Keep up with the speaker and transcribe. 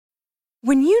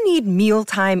When you need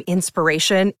mealtime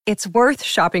inspiration, it's worth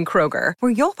shopping Kroger,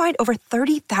 where you'll find over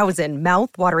 30,000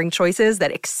 mouth-watering choices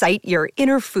that excite your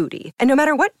inner foodie. And no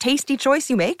matter what tasty choice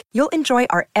you make, you'll enjoy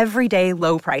our everyday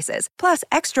low prices, plus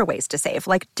extra ways to save,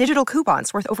 like digital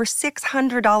coupons worth over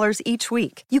 $600 each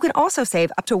week. You can also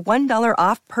save up to $1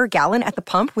 off per gallon at the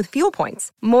pump with fuel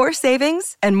points. More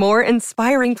savings and more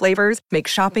inspiring flavors make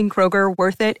shopping Kroger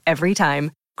worth it every time.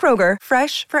 Kroger,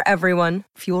 fresh for everyone.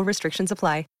 Fuel restrictions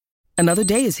apply. Another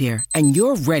day is here, and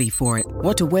you're ready for it.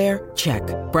 What to wear? Check.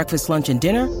 Breakfast, lunch, and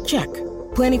dinner? Check.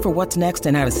 Planning for what's next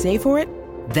and how to save for it?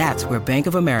 That's where Bank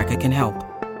of America can help.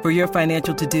 For your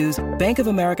financial to-dos, Bank of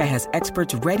America has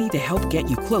experts ready to help get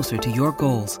you closer to your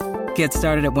goals. Get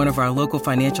started at one of our local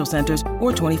financial centers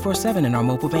or 24/7 in our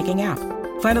mobile banking app.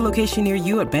 Find a location near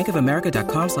you at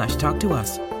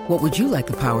bankofamerica.com/talktous. What would you like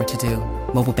the power to do?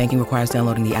 Mobile banking requires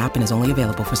downloading the app and is only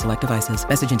available for select devices.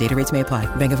 Message and data rates may apply.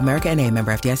 Bank of America N.A.,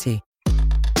 member FDIC.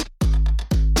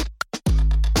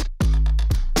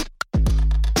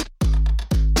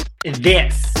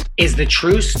 This is the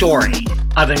true story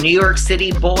of a New York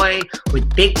City boy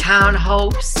with big town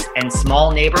hopes and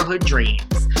small neighborhood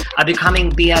dreams of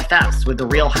becoming BFFs with the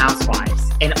Real Housewives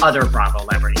and other Bravo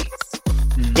celebrities.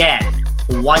 Then,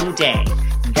 one day,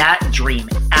 that dream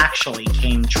actually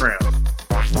came true.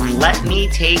 Let me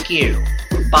take you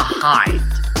behind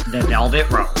the velvet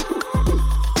rope.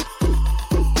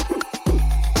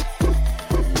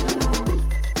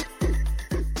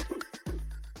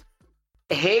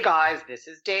 Hey guys, this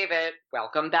is David.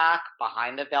 Welcome back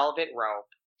behind the velvet rope.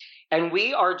 And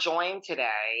we are joined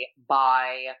today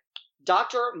by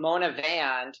Dr. Mona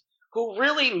Vand, who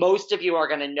really most of you are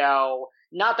going to know.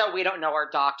 Not that we don't know our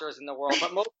doctors in the world,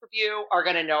 but most of you are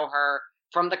going to know her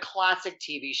from the classic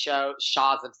TV show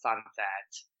Shahs of Sunset.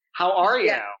 How are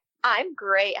you? I'm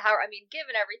great.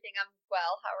 Given everything, I'm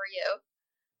well. How are you?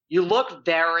 You look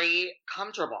very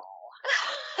comfortable.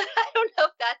 I don't know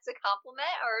if that's a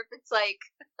compliment or if it's like,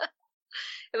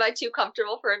 am I too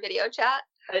comfortable for a video chat?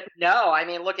 No,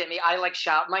 look at me. I like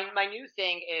shower. My new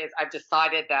thing is I've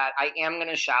decided that I am going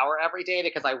to shower every day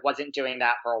because I wasn't doing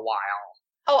that for a while.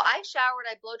 Oh, I showered.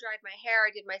 I blow dried my hair.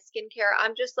 I did my skincare.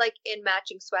 I'm just like in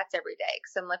matching sweats every day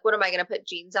because I'm like, what am I going to put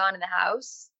jeans on in the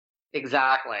house?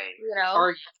 Exactly. You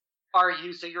know? Are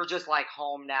you? So you're just like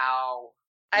home now?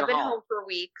 I've been home for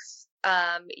weeks.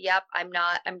 Yep. I'm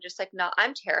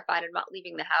terrified. I'm not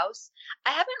leaving the house.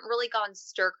 I haven't really gone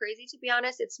stir crazy, to be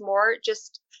honest. It's more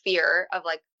just fear of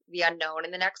like the unknown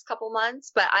in the next couple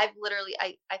months. But I've literally,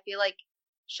 I feel like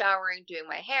showering, doing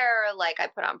my hair, like I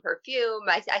put on perfume.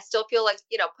 I still feel like,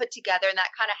 put together, and that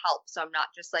kind of helps. So I'm not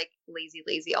just like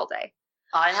lazy all day.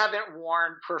 I haven't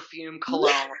worn perfume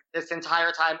cologne this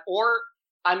entire time, or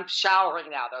I'm showering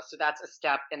now though. So that's a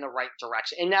step in the right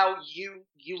direction. And now you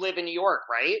live in New York,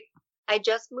 right? I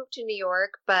just moved to New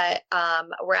York, but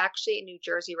we're actually in New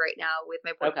Jersey right now with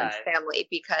my boyfriend's family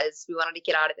because we wanted to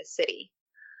get out of the city.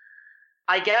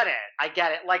 I get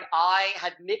it. Like, I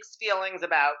had mixed feelings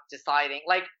about deciding,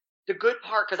 like, the good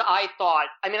part, because I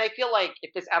feel like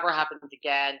if this ever happens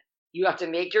again, you have to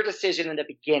make your decision in the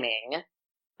beginning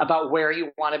about where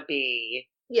you want to be.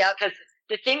 Yeah. Because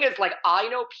the thing is, like, I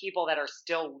know people that are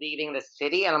still leaving the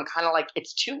city, and I'm kind of like,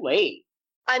 it's too late.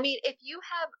 If you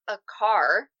have a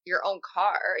car, your own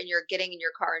car, and you're getting in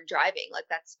your car and driving, like,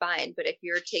 that's fine. But if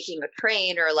you're taking a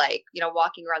train or, like,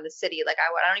 walking around the city, like,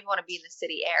 I don't even want to be in the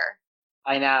city air.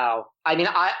 I know.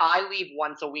 I leave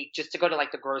once a week just to go to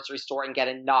like the grocery store and get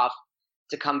enough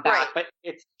to come back. Right. But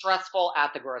it's stressful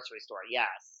at the grocery store.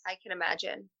 Yes. I can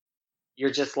imagine. You're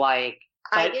just like,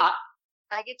 I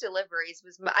get deliveries.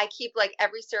 I keep like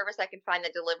every service I can find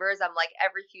that delivers. I'm like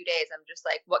every few days, I'm just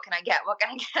like, what can I get? What can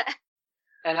I get?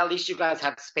 And at least you guys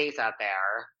have space out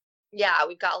there. Yeah,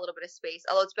 we've got a little bit of space.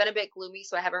 Although it's been a bit gloomy,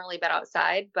 so I haven't really been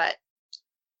outside, but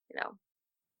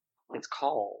it's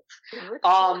cold.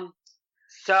 Cold.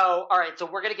 So, all right. So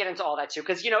we're going to get into all that too.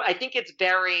 Because, I think it's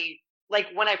very, like,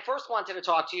 when I first wanted to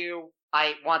talk to you,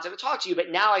 I wanted to talk to you.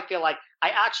 But now I feel like I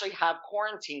actually have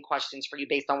quarantine questions for you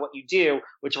based on what you do,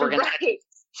 which we're going to.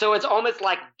 So it's almost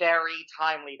like very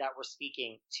timely that we're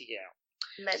speaking to you.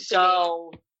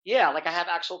 Yeah, like I have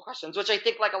actual questions, which I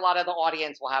think like a lot of the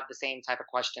audience will have the same type of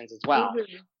questions as well.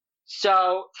 Mm-hmm.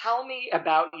 So tell me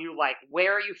about you, like,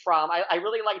 where are you from? I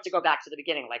really like to go back to the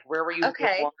beginning. Like, where were you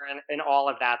born and all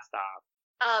of that stuff?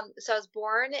 So I was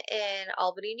born in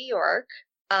Albany, New York.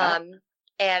 And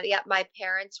yeah, my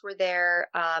parents were there.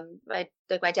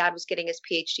 My dad was getting his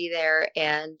PhD there.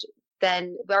 And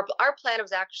then our plan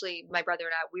was actually, my brother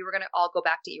and I, we were going to all go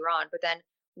back to Iran. But then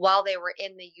while they were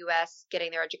in the U.S.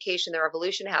 getting their education, the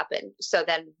revolution happened. So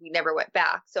then we never went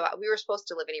back. So we were supposed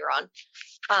to live in Iran.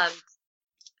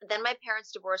 Then my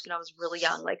parents divorced when I was really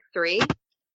young, like 3.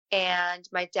 And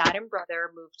my dad and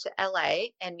brother moved to LA,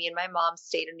 and me and my mom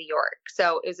stayed in New York.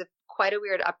 So it was quite a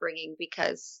weird upbringing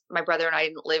because my brother and I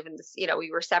didn't live in this,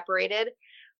 we were separated.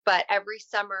 But every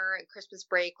summer and Christmas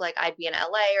break, like I'd be in LA,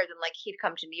 or then like he'd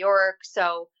come to New York.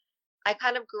 So I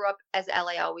kind of grew up as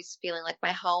LA always feeling like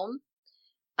my home,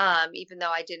 even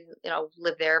though I didn't,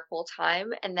 live there full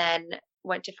time. And then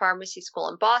went to pharmacy school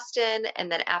in Boston. And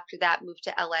then after that moved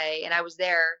to LA, and I was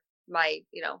there my,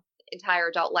 entire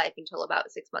adult life until about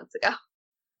 6 months ago.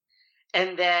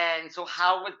 And then, so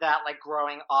how was that like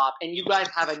growing up? And you guys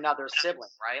have another sibling,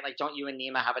 right? Like, don't you and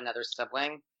Nima have another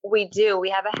sibling? We do. We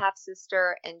have a half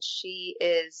sister, and she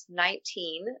is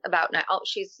 19.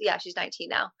 She's 19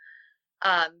 now.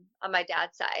 On my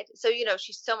dad's side. So,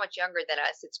 she's so much younger than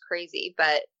us. It's crazy,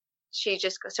 but she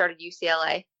just started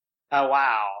UCLA. Oh,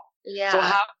 wow. Yeah. So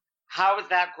how was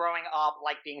that growing up,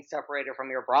 like being separated from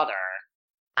your brother?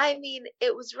 I mean,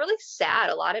 it was really sad,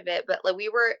 a lot of it, but like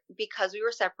because we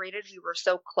were separated, we were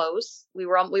so close. We've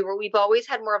always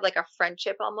had more of like a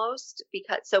friendship almost,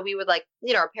 so we would like,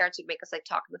 our parents would make us like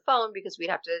talk on the phone because we'd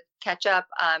have to catch up.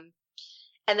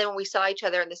 And then when we saw each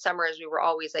other in the summers, we were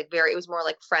always like it was more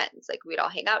like friends. Like we'd all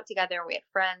hang out together and we had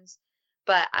friends.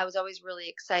 But I was always really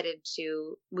excited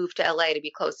to move to LA to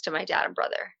be close to my dad and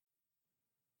brother.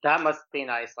 That must be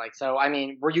nice. Like, so, I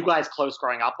mean, were you guys close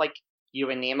growing up, like you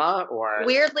and Nima, or?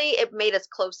 Weirdly, it made us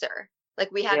closer.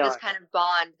 Like we had this kind of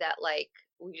bond that like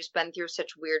we've just been through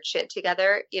such weird shit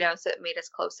together, so it made us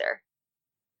closer.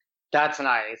 That's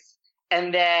nice.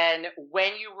 And then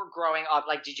when you were growing up,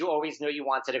 like, did you always know you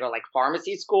wanted to go like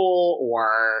pharmacy school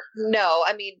or? No,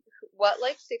 I mean, what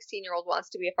like 16-year-old wants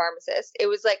to be a pharmacist? It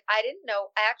was like, I didn't know.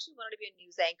 I actually wanted to be a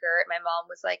news anchor. My mom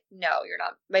was like, no, you're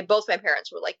not. Both my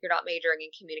parents were like, you're not majoring in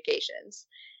communications.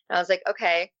 And I was like,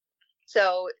 okay.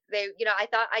 So they, I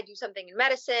thought I'd do something in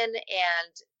medicine.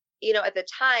 And, at the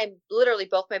time, literally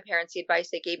both my parents, the advice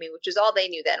they gave me, which is all they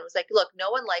knew then, was like, look,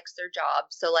 no one likes their job.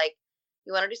 So like,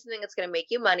 you want to do something that's going to make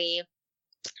you money.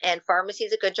 And pharmacy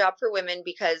is a good job for women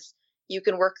because you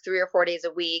can work 3 or 4 days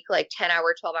a week, like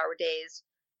 10-hour, 12-hour days,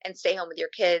 and stay home with your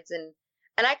kids. And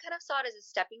I kind of saw it as a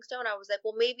stepping stone. I was like,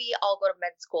 well, maybe I'll go to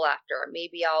med school after, or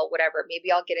maybe I'll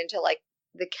get into like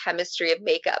the chemistry of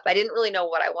makeup. I didn't really know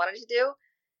what I wanted to do,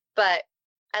 but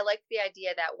I liked the idea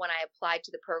that when I applied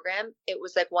to the program, it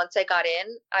was like once I got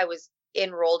in, I was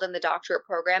enrolled in the doctorate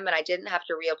program and I didn't have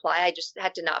to reapply. I just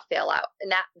had to not fail out.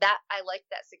 And that I liked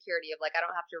that security of like, I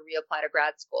don't have to reapply to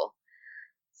grad school.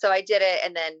 So I did it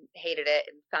and then hated it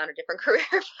and found a different career.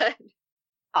 But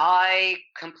I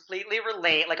completely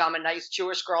relate. Like, I'm a nice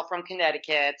Jewish girl from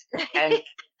Connecticut, and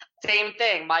same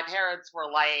thing. My parents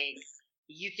were like,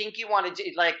 you think you want to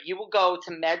do, like, you will go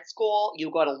to med school,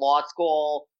 you go to law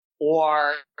school,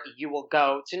 or you will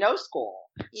go to no school.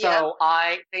 Yeah. So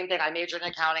same thing. I majored in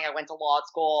accounting. I went to law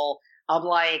school. I'm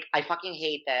like, I fucking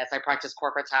hate this. I practice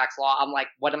corporate tax law. I'm like,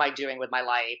 what am I doing with my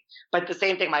life? But the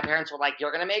same thing, my parents were like,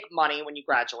 you're going to make money when you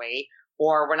graduate,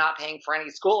 or we're not paying for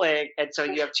any schooling. And so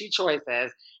you have 2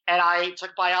 choices. And I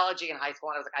took biology in high school,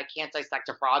 and I was like, I can't dissect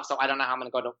a frog, so I don't know how I'm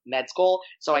going to go to med school.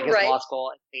 So I guess law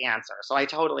school is the answer. So I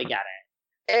totally get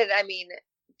it. And I mean,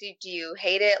 do you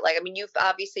hate it? Like, I mean, you're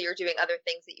doing other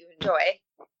things that you enjoy.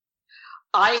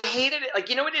 I hated it. Like,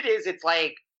 you know what it is? It's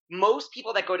like most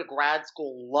people that go to grad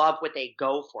school love what they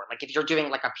go for. Like, if you're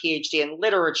doing like a PhD in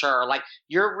literature, like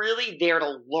you're really there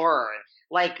to learn.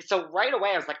 Like, so right away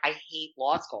I was like, I hate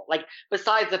law school. Like,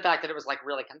 besides the fact that it was like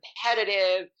really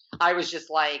competitive, I was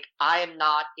just like, I am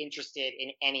not interested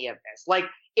in any of this. Like,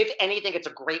 if anything, it's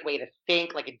a great way to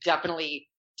think. Like, it definitely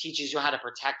teaches you how to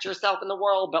protect yourself in the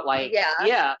world. But like,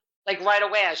 yeah, like right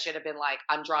away I should have been like,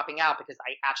 I'm dropping out because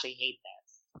I actually hate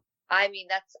this. I mean,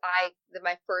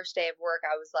 my first day of work,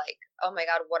 I was like, oh my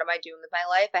God, what am I doing with my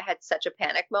life? I had such a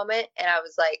panic moment, and I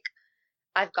was like,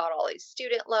 I've got all these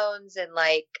student loans and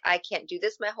like, I can't do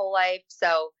this my whole life.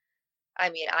 So, I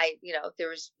mean, there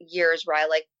was years where I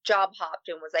like job hopped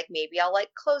and was like, maybe I'll like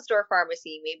closed door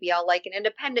pharmacy. Maybe I'll like an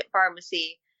independent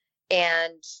pharmacy.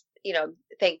 And,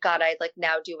 thank God I like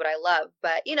now do what I love,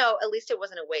 but at least it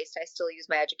wasn't a waste. I still use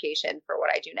my education for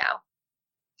what I do now.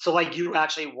 So like you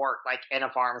actually worked like in a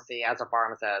pharmacy as a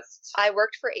pharmacist? I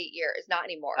worked for 8 years, not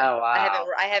anymore. Oh, wow.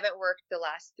 I haven't worked the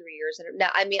last 3 years. And now,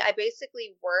 I mean, I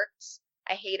basically worked,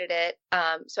 I hated it.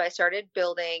 So I started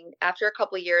building, after a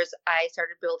couple of years, I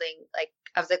started building, like,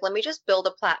 I was like, let me just build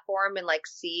a platform and like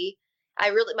see.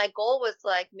 My goal was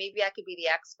like, maybe I could be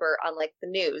the expert on like the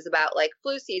news about like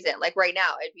flu season. Like right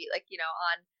now, I'd be like,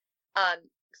 on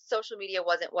social media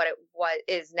wasn't what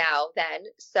is now then.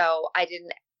 So I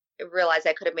didn't realize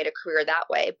I could have made a career that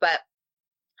way. But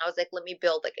I was like, let me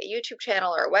build like a YouTube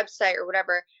channel or a website or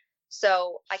whatever.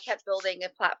 So I kept building a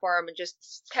platform and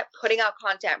just kept putting out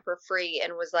content for free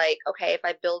and was like, okay, if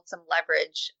I build some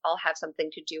leverage, I'll have something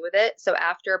to do with it. So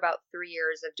after about 3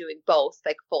 years of doing both,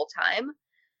 like full time,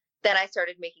 then I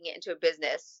started making it into a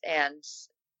business, and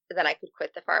then I could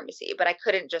quit the pharmacy. But I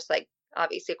couldn't just like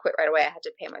obviously quit right away. I had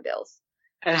to pay my bills.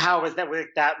 And how was that?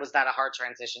 Was that a hard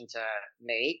transition to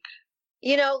make?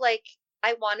 Like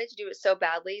I wanted to do it so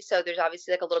badly. So there's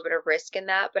obviously like a little bit of risk in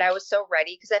that, but I was so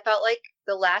ready because I felt like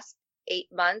the last 8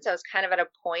 months, I was kind of at a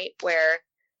point where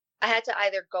I had to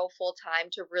either go full time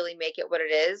to really make it what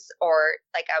it is, or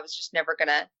like I was just never going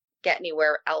to get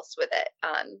anywhere else with it.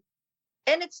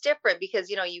 And it's different because,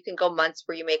 you can go months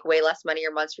where you make way less money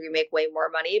or months where you make way more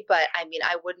money. But I mean,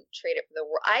 I wouldn't trade it for the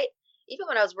world. Even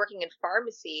when I was working in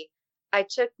pharmacy, I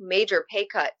took major pay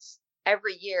cuts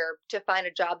every year to find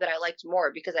a job that I liked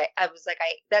more because I was like,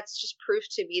 that's just proof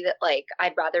to me that like,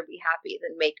 I'd rather be happy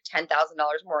than make $10,000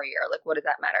 more a year. Like, what does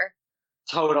that matter?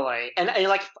 Totally. And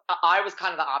like, I was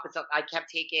kind of the opposite. I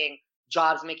kept taking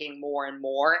jobs making more and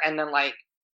more. And then like,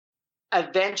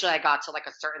 eventually I got to like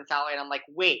a certain salary and I'm like,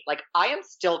 wait, like I am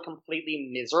still completely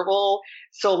miserable.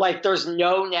 So like, there's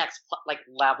no next like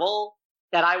level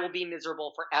that I will be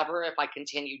miserable forever if I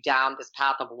continue down this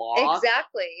path of loss.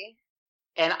 Exactly.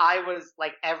 And I was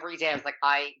like, every day I was like,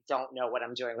 I don't know what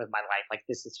I'm doing with my life. Like,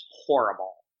 this is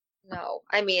horrible. No,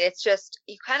 I mean, it's just,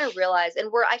 you kind of realize, and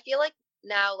I feel like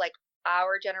now, like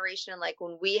our generation, like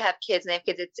when we have kids and they have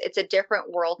kids, it's a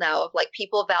different world now of like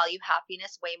people value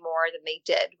happiness way more than they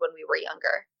did when we were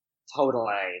younger.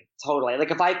 Totally.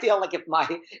 Like if I feel like if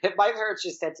my parents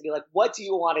just said to me like, what do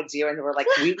you want to do? And they were like,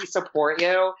 we support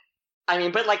you. I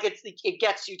mean, but like it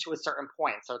gets you to a certain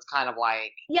point. So it's kind of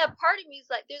like, yeah, part of me is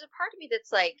like, there's a part of me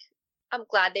that's like, I'm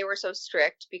glad they were so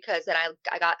strict because then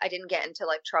I didn't get into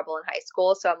like trouble in high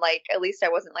school. So I'm like, at least I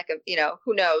wasn't like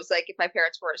who knows, like if my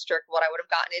parents weren't strict, what I would have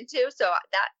gotten into. So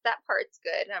that part's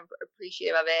good. And I'm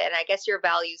appreciative of it. And I guess your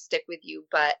values stick with you,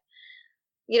 but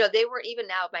they weren't, even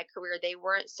now in my career, they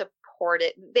weren't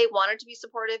supported. They wanted to be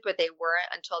supportive, but they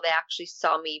weren't until they actually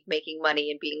saw me making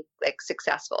money and being like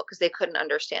successful because they couldn't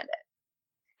understand it.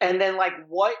 And then like,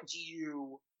 what do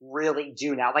you really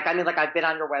do now? Like, I mean, like I've been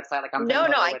on your website, like I'm familiar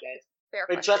with it. Fair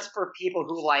but question. Just for people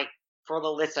who like, for the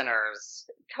listeners.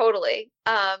 Totally.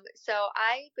 So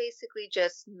I basically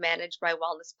just manage my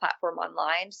wellness platform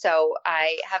online. So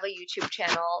I have a YouTube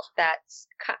channel that's,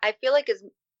 I feel like is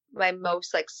my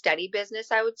most like steady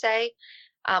business, I would say.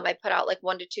 I put out like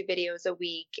 1 to 2 videos a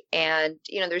week and,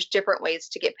 there's different ways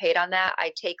to get paid on that.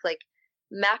 I take like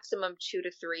maximum 2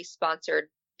 to 3 sponsored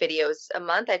videos a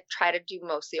month. I try to do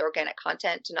mostly organic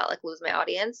content to not like lose my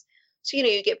audience. So,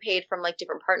 you get paid from like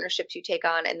different partnerships you take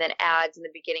on, and then ads in the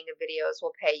beginning of videos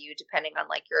will pay you depending on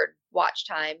like your watch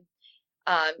time.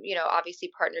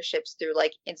 Obviously partnerships through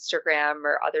like Instagram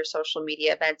or other social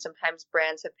media events. Sometimes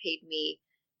brands have paid me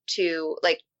to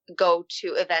like go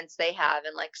to events they have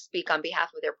and like speak on behalf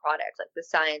of their product, like the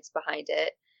science behind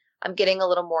it. I'm getting a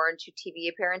little more into TV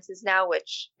appearances now,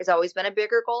 which has always been a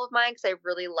bigger goal of mine because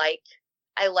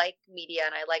I like media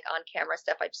and I like on camera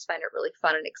stuff. I just find it really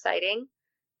fun and exciting.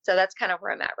 So that's kind of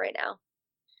where I'm at right now.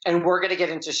 And we're going to get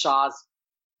into Shaw's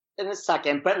in a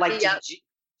second, but like, yep.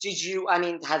 did you, I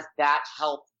mean, has that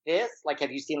helped this? Like,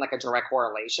 have you seen like a direct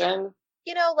correlation?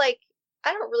 Like,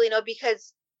 I don't really know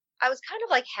because I was kind of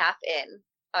like half in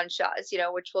on Shaw's,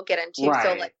 which we'll get into. Right.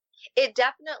 So like, it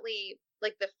definitely,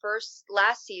 like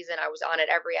last season, I was on it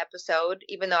every episode,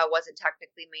 even though I wasn't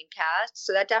technically main cast.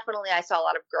 So that definitely, I saw a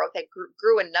lot of growth. I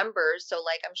grew in numbers. So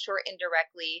like, I'm sure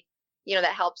indirectly, that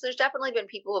helps. There's definitely been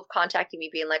people who've contacted me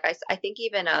being like, I think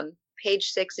even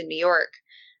Page 6 in New York,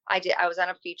 I was on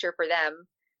a feature for them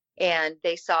and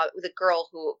they saw the girl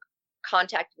who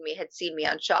contacted me had seen me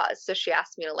on Shaw's. So she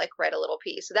asked me to like write a little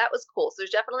piece. So that was cool. So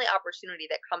there's definitely opportunity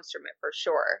that comes from it for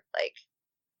sure. Like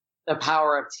the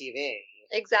power of TV.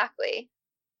 Exactly.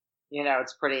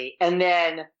 It's pretty. And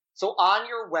then, so on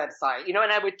your website, and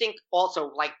I would think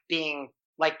also like being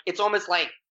like, it's almost like,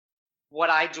 what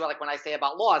I do, like when I say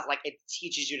about laws, like it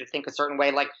teaches you to think a certain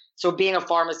way. Like, so being a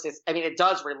pharmacist, I mean, it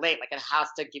does relate. Like it has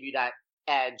to give you that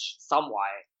edge somewhat.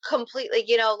 Completely.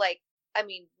 I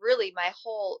mean, really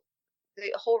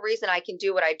the whole reason I can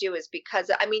do what I do is because,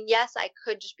 I mean, yes, I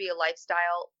could just be a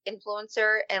lifestyle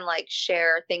influencer and like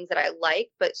share things that I like,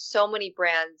 but so many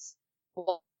brands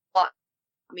will want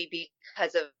me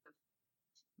because of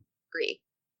agree.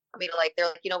 I mean, like, they're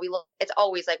like, it's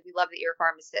always like, we love that you're a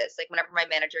pharmacist. Like, whenever my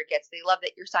manager they love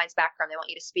that your science background, they want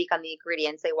you to speak on the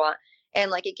ingredients they want. And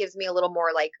like it gives me a little more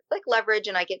like leverage,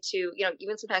 and I get to, you know,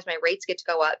 even sometimes my rates get to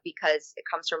go up because it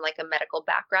comes from like a medical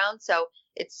background. So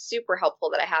it's super helpful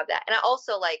that I have that. And I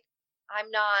also like, I'm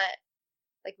not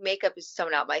like, makeup is so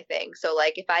not my thing. So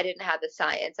like if I didn't have the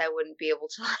science, I wouldn't be able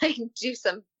to like do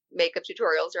some makeup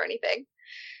tutorials or anything.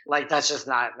 Like that's just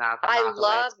not I the way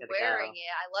love it's gonna wearing go.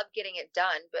 it. I love getting it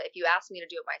done. But if you ask me to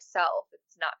do it myself,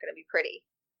 it's not going to be pretty.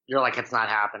 You're like, it's not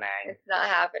happening. It's not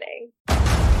happening.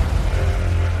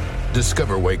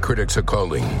 Discover why critics are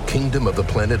calling Kingdom of the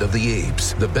Planet of the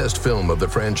Apes the best film of the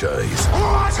franchise.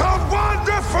 What a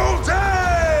wonderful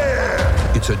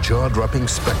day! It's a jaw-dropping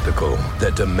spectacle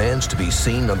that demands to be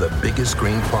seen on the biggest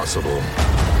screen possible.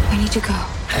 We need to go.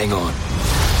 Hang on.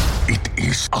 It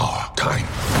is our time.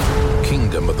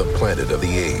 Kingdom of the Planet of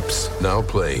the Apes. Now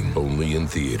playing only in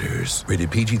theaters.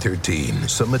 Rated PG-13.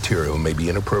 Some material may be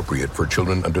inappropriate for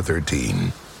children under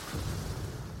 13.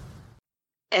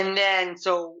 And then,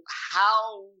 so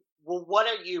what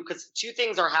are you, because two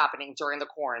things are happening during the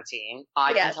quarantine.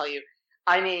 I can tell you,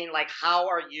 I mean, like, how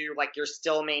are you, like, you're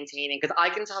still maintaining, because I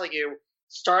can tell you,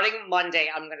 starting Monday,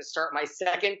 I'm going to start my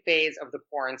second phase of the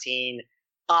quarantine.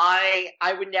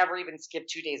 I would never even skip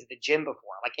 2 days at the gym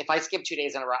before. Like, if I skip 2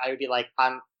 days in a row, I would be like,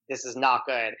 this is not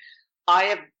good. I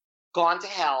have gone to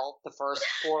hell the first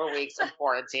 4 weeks of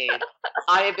quarantine.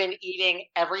 I have been eating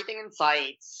everything in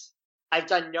sight. I've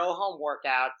done no home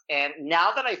workouts. And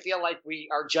now that I feel like we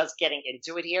are just getting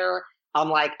into it here, I'm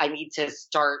like, I need to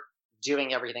start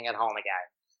doing everything at home again.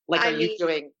 Like, are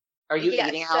you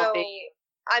eating healthy?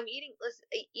 I'm eating,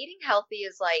 listen, eating healthy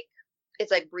is like,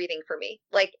 it's like breathing for me.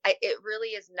 Like it really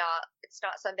is not, it's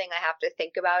not something I have to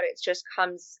think about. It just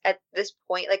comes at this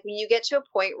point. Like when you get to a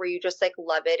point where you just like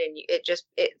love it and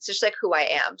it's just like who I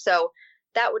am. So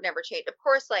that would never change. Of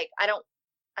course, like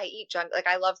I eat junk. Like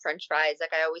I love French fries.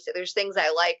 Like I always say, there's things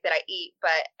I like that I eat,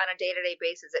 but on a day-to-day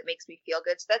basis, it makes me feel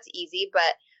good. So that's easy.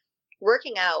 But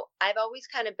working out, I've always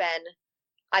kind of been,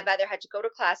 I've either had to go to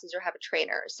classes or have a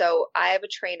trainer. So I have a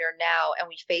trainer now and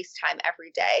we FaceTime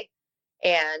every day.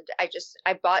 And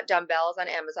I bought dumbbells on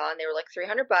Amazon. They were like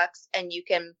 $300 and you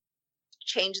can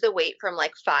change the weight from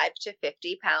like 5 to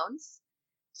 50 pounds.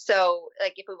 So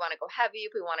like if we want to go heavy,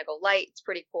 if we want to go light, it's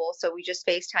pretty cool. So we just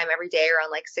FaceTime every day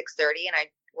around like 6:30 and I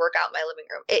work out in my living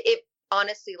room. It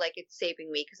honestly, like it's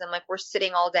saving me because I'm like, we're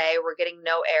sitting all day. We're getting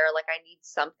no air. Like I need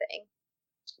something.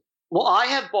 Well, I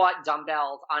have bought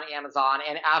dumbbells on Amazon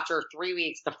and after 3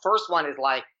 weeks, the first one is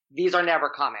like, these are never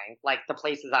coming. Like the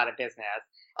place is out of business.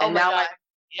 And now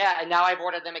I've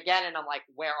ordered them again and I'm like,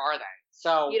 where are they?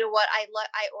 So you know what? I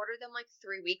ordered them like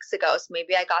 3 weeks ago. So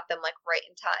maybe I got them like right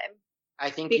in time. I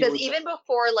think because even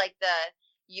before like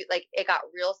it got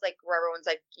real, like where everyone's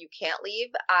like, you can't leave.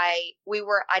 I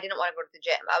didn't want to go to the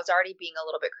gym. I was already being a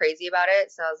little bit crazy about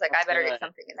it. So I was like, I better get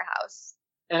something in the house.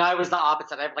 And I was the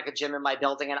opposite. I have like a gym in my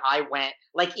building and I went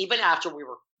like, even after we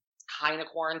were kind of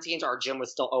quarantined, our gym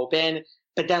was still open,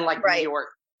 but then like New York,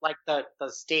 like the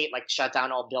state like shut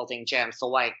down all building gyms. So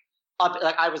like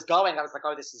I was like,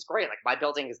 oh, this is great. Like my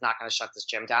building is not going to shut this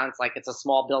gym down. It's like, it's a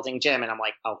small building gym. And I'm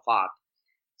like, oh, fuck.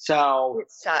 So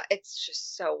it's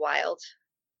just so wild.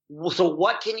 So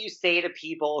what can you say to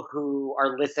people who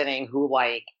are listening who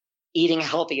like eating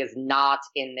healthy is not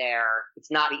it's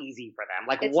not easy for them?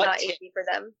 Like it's not easy for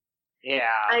them. Yeah.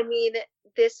 I mean,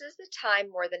 this is the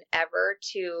time more than ever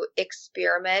to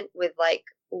experiment with like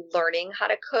learning how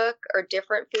to cook or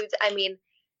different foods. I mean,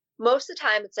 most of the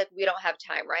time it's like we don't have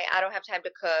time, right? I don't have time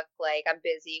to cook. Like I'm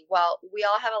busy. Well, we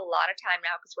all have a lot of time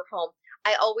now because we're home.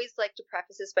 I always like to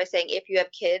preface this by saying if you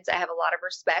have kids, I have a lot of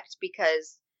respect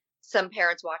because some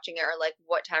parents watching it are like,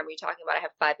 what time are you talking about? I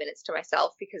have 5 minutes to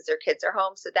myself because their kids are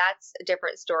home. So that's a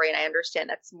different story. And I understand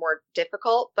that's more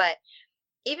difficult. But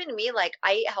even me, like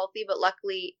I eat healthy, but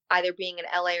luckily either being in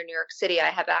LA or New York City, I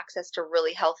have access to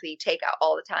really healthy takeout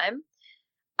all the time.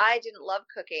 I didn't love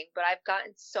cooking, but I've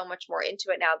gotten so much more into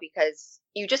it now because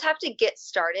you just have to get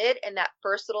started. And that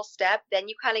first little step, then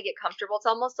you kind of get comfortable. It's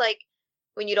almost like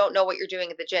when you don't know what you're doing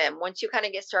at the gym. Once you kind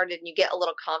of get started and you get a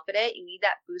little confident, you need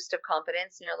that boost of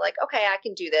confidence. And you're like, okay, I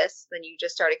can do this. Then you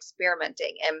just start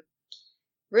experimenting. And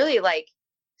really like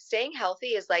staying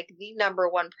healthy is like the number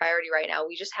one priority right now.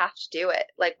 We just have to do it.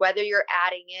 Like whether you're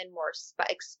adding in more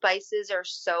spices are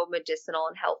so medicinal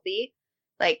and healthy.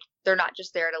 Like they're not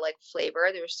just there to like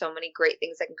flavor. There's so many great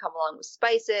things that can come along with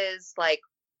spices, like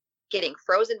getting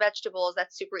frozen vegetables.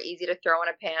 That's super easy to throw in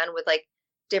a pan with like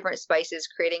different spices,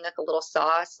 creating like a little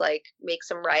sauce, like make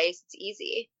some rice. It's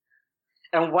easy.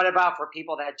 And what about for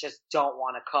people that just don't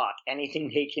want to cook? Anything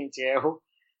they can do?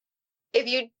 If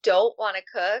you don't want to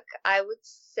cook, I would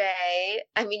say,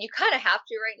 I mean, you kind of have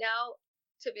to right now,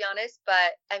 to be honest.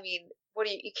 But I mean,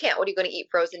 you can't. What are you going to eat?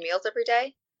 Frozen meals every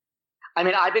day? I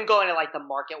mean, I've been going to like the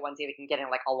market one day that can get in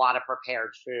like a lot of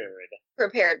prepared food.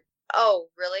 Prepared. Oh,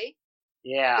 really?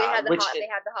 Yeah. They had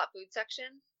the hot food section?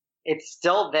 It's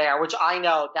still there, which I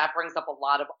know that brings up a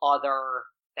lot of other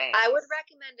things. I would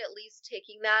recommend at least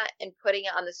taking that and putting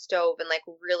it on the stove and like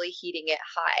really heating it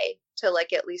high to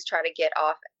like at least try to get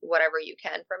off whatever you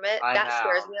can from it. That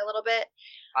scares me a little bit.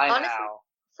 Honestly,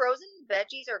 frozen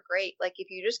veggies are great. Like if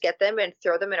you just get them and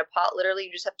throw them in a pot, literally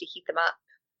you just have to heat them up.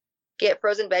 Get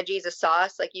frozen veggies, a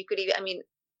sauce. Like you could even,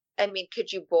 I mean,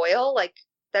 could you boil? Like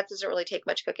that doesn't really take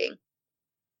much cooking.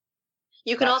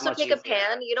 You can also take a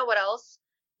pan. You know what else?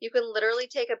 You can literally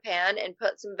take a pan and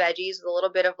put some veggies with a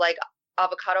little bit of like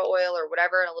avocado oil or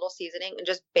whatever and a little seasoning and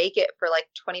just bake it for like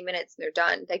 20 minutes and they're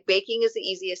done. Like baking is the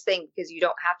easiest thing because you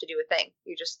don't have to do a thing.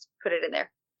 You just put it in there.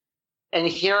 And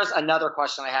here's another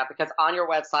question I have, because on your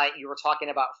website, you were talking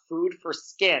about food for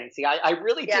skin. See, I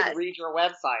really did read your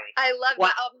website. I love it.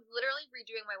 I'm literally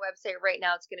redoing my website right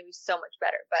now. It's going to be so much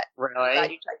better, but really? I'm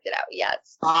glad you checked it out.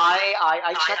 Yes.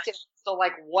 I checked it. So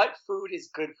like what food is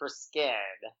good for skin?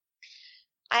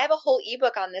 I have a whole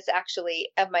ebook on this actually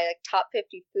of my like top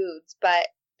 50 foods, but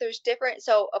there's different.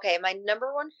 So, okay, my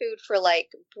number one food for like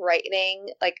brightening,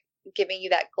 like giving you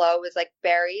that glow is like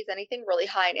berries, anything really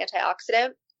high in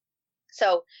antioxidant.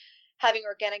 So having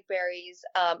organic berries,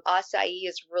 acai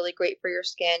is really great for your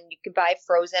skin. You can buy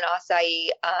frozen acai,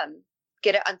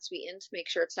 get it unsweetened, make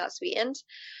sure it's not sweetened.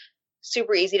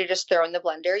 Super easy to just throw in the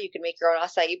blender. You can make your own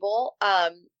acai bowl.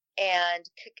 And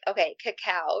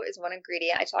cacao is one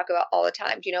ingredient I talk about all the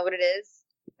time. Do you know what it is?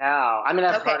 No, I mean,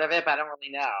 I've heard of it, but I don't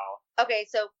really know. Okay,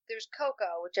 so there's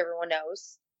cocoa, which everyone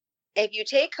knows. If you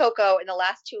take cocoa in the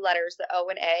last two letters, the O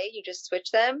and A, you just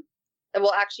switch them.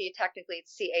 Well, actually, technically,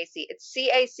 it's CAC. It's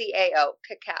CACAO,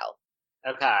 cacao.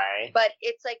 Okay. But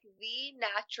it's like the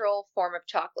natural form of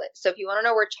chocolate. So if you want to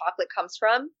know where chocolate comes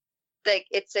from, like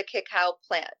it's a cacao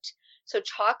plant. So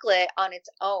chocolate on its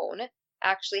own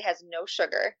actually has no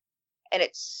sugar, and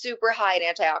it's super high in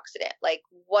antioxidant, like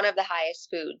one of the highest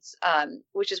foods,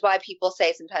 which is why people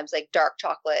say sometimes like dark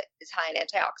chocolate is high in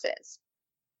antioxidants.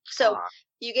 So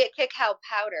you get cacao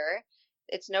powder.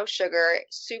 It's no sugar,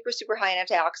 super, super high in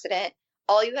antioxidant.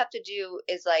 All you have to do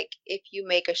is like, if you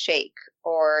make a shake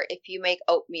or if you make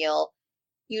oatmeal,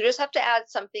 you just have to add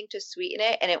something to sweeten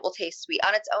it and it will taste sweet.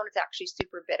 On its own, it's actually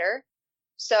super bitter.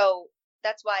 So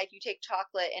that's why if you take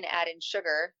chocolate and add in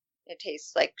sugar, it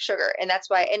tastes like sugar. And that's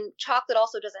why, and chocolate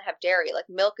also doesn't have dairy, like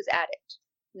milk is added,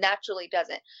 naturally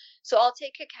doesn't. So I'll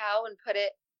take cacao and put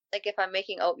it, like if I'm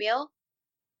making oatmeal,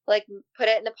 like put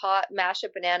it in the pot, mash a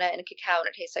banana and a cacao, and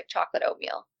it tastes like chocolate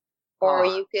oatmeal. Or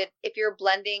you could, if you're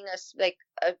blending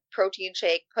a protein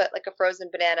shake, put like a frozen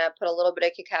banana, put a little bit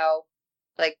of cacao,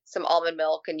 like some almond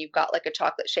milk, and you've got like a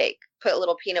chocolate shake. Put a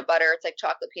little peanut butter. It's like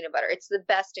chocolate peanut butter. It's the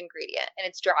best ingredient, and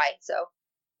it's dry, so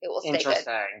it will stay good.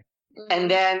 Interesting. Mm-hmm. And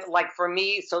then, like for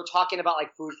me, so talking about like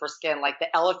food for skin, like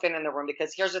the elephant in the room,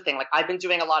 because here's the thing, like I've been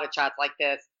doing a lot of chats like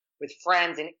this with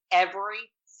friends, and every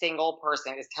single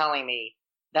person is telling me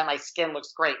that my skin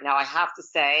looks great. Now, I have to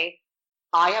say,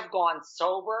 I have gone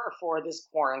sober for this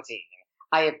quarantine.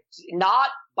 I have not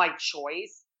by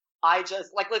choice. I just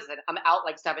like, listen, I'm out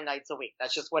like 7 nights a week.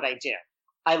 That's just what I do.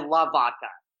 I love vodka.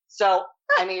 So,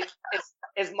 I mean,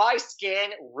 is my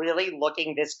skin really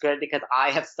looking this good because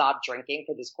I have stopped drinking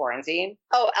for this quarantine?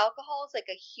 Oh, alcohol is like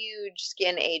a huge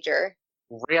skin ager.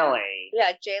 Really?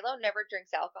 Yeah, J-Lo never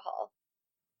drinks alcohol.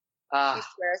 She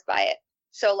swears by it.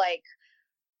 So, like,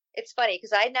 it's funny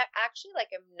because actually, like,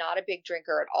 I'm not a big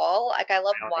drinker at all. Like, I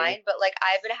love wine, but, like,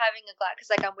 I've been having a glass because,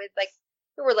 like, I'm with, like,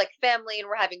 we're, like, family and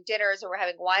we're having dinners and we're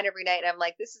having wine every night. And I'm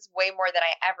like, this is way more than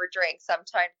I ever drink. So I'm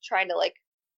trying to, like,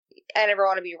 I never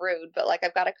want to be rude, but, like,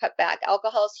 I've got to cut back.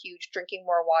 Alcohol is huge. Drinking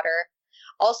more water.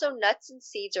 Also, nuts and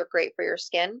seeds are great for your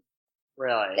skin.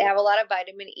 Really? They have a lot of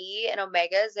vitamin E and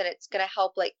omegas, and it's going to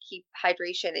help, like, keep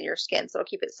hydration in your skin. So it'll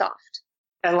keep it soft.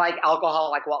 And like alcohol,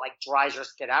 like what, like dries your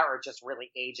skin out or just really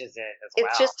ages it as well?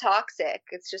 It's just toxic.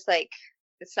 It's just like,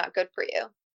 it's not good for you.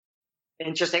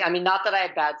 Interesting. I mean, not that I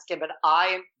have bad skin, but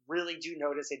I really do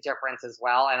notice a difference as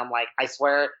well. And I'm like, I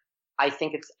swear, I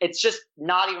think it's just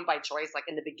not even by choice. Like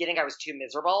in the beginning, I was too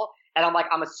miserable. And I'm like,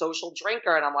 I'm a social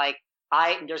drinker. And I'm like,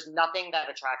 there's nothing that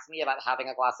attracts me about having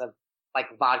a glass of like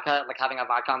vodka, like having a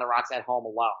vodka on the rocks at home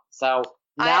alone. So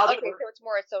now so it's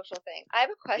more a social thing. I have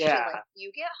a question. Yeah. Like,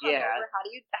 you get hungover.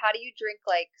 How do you drink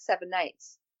like 7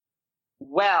 nights?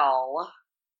 Well,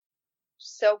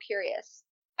 so curious.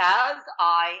 As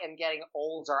I am getting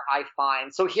older, I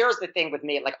find, so here's the thing with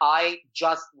me, like I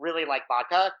just really like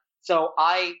vodka. So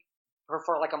I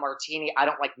prefer like a martini. I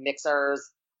don't like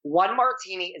mixers. 1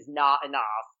 martini is not enough.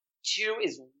 2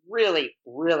 is really,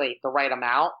 really the right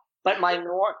amount. But my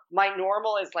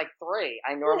normal is like 3.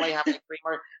 I normally have like 3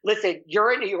 more. Listen,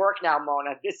 you're in New York now,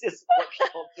 Mona. This is what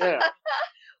people do.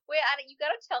 Wait, you got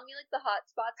to tell me like the hot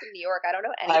spots in New York. I don't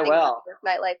know anything I will. about New York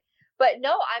nightlife. But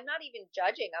no, I'm not even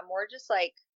judging. I'm more just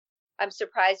like, I'm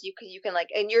surprised you can like,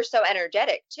 and you're so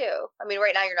energetic too. I mean,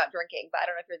 right now you're not drinking, but I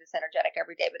don't know if you're this energetic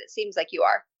every day, but it seems like you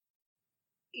are.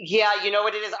 Yeah, you know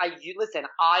what it is? Listen,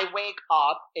 I wake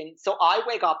up,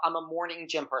 I'm a morning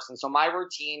gym person. So my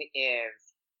routine is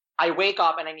I wake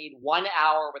up and I need 1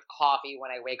 hour with coffee when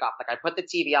I wake up. Like I put the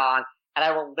TV on and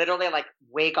I will literally like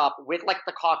wake up with like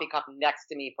the coffee cup next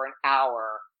to me for an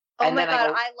hour. Oh and my then God,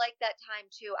 I like that time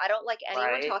too. I don't like anyone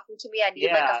Right? talking to me. I need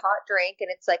like a hot drink and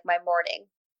it's like my morning.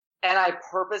 And I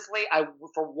purposely,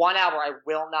 for 1 hour, I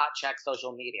will not check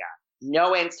social media.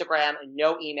 No Instagram,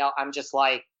 no email. I'm just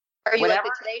like, Are you whenever,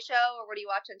 like the Today Show or what do you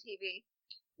watch on TV?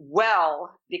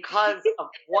 well, because of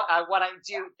what I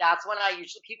do, that's when I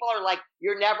usually, people are like,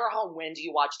 you're never home. When do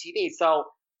you watch TV? So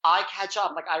I catch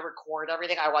up, like I record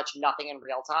everything. I watch nothing in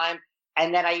real time.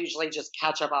 And then I usually just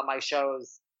catch up on my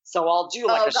shows. So I'll do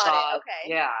like a shot.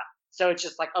 Okay. Yeah. So it's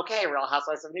just like, okay, Real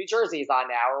Housewives of New Jersey's on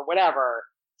now or whatever.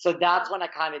 So that's when I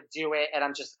kind of do it. And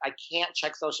I can't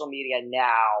check social media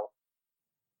now.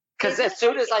 Because as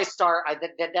soon as I start,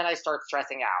 then I start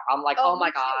stressing out. I'm like, oh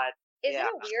my God. Isn't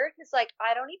it weird? Because like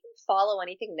I don't even follow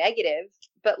anything negative,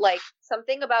 but like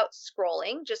something about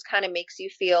scrolling just kind of makes you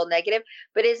feel negative.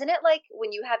 But isn't it like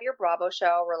when you have your Bravo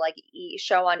show or like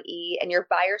show on E and you're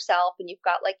by yourself and you've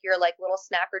got like your like little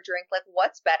snack or drink, like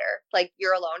what's better? Like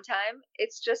your alone time?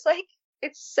 It's just like,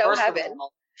 it's so First of heaven.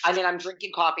 all, I mean, I'm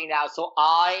drinking coffee now, so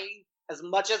as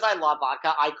much as I love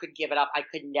vodka, I could give it up. I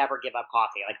could never give up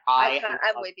coffee. Like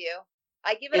I'm with you.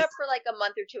 I give it up for like a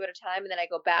month or 2 at a time and then I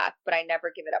go back, but I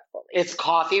never give it up fully. Is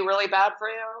coffee really bad for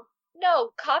you? No,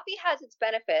 coffee has its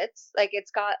benefits. Like it's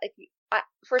got like,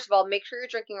 first of all, make sure you're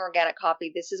drinking organic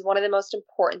coffee. This is one of the most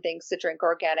important things to drink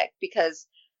organic because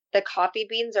the coffee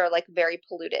beans are like very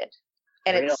polluted.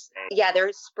 And Really?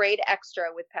 They're sprayed extra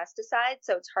with pesticides.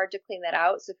 So it's hard to clean that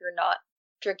out. So if you're not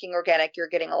drinking organic, you're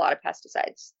getting a lot of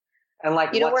pesticides. And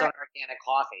like, You know what's where- on organic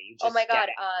coffee? You just Oh my God. get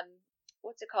it.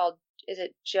 What's it called? Is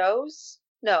it Joe's?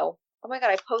 No. Oh my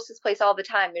God. I post this place all the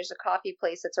time. There's a coffee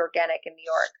place that's organic in New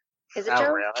York. Is it Joe's?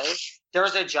 Oh, really?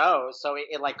 There's a Joe's, so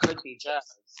it like could be Joe's.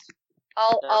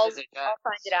 I'll Is a Joe's.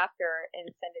 find it after and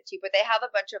send it to you. But they have a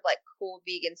bunch of like cool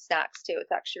vegan snacks too.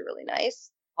 It's actually really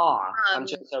nice. Oh, I'm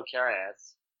just so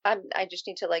curious. I just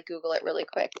need to like Google it really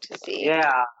quick to see.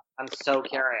 Yeah, I'm so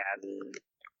curious.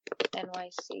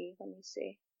 NYC. Let me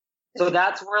see. So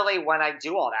that's really when I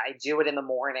do all that. I do it in the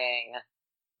morning.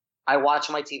 I watch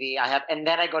my TV. And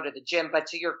then I go to the gym. But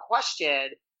to your question,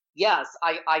 yes,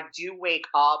 I do wake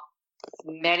up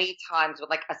many times with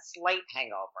like a slight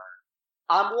hangover.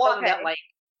 I'm one that like,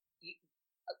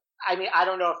 I mean, I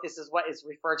don't know if this is what is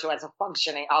referred to as a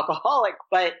functioning alcoholic,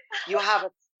 but you have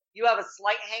a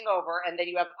slight hangover and then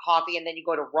you have coffee and then you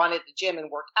go to run at the gym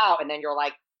and work out and then you're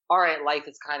like, all right, life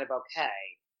is kind of okay.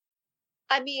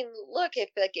 I mean, look, if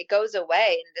like it goes away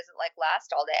and it doesn't like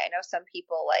last all day, I know some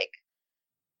people like,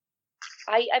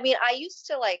 I mean, I used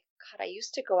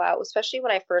to go out, especially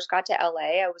when I first got to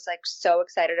LA. I was like so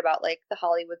excited about like the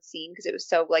Hollywood scene because it was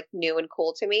so like new and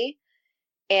cool to me.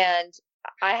 And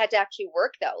I had to actually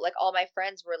work though. Like all my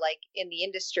friends were like in the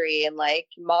industry and like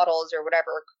models or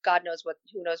whatever. God knows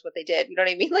who knows what they did. You know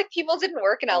what I mean? Like people didn't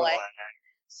work in LA.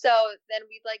 So then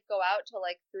we'd like go out till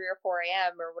like 3 or 4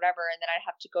 a.m. or whatever. And then I'd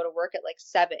have to go to work at like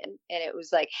 7 and it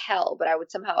was like hell, but I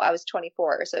was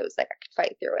 24. So it was like, I could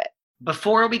fight through it.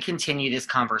 Before we continue this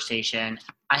conversation,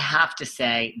 I have to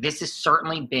say this has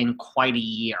certainly been quite a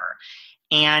year.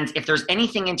 And if there's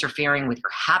anything interfering with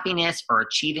your happiness or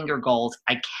achieving your goals,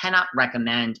 I cannot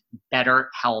recommend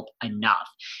BetterHelp enough.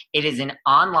 It is an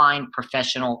online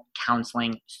professional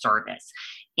counseling service.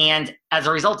 And as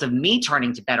a result of me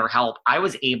turning to BetterHelp, I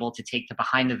was able to take the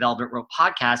Behind the Velvet Rope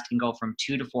podcast and go from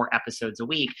 2 to 4 episodes a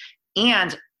week.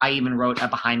 And I even wrote a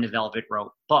Behind the Velvet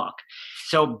Rope book.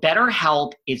 So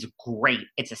BetterHelp is great.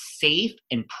 It's a safe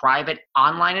and private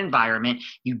online environment.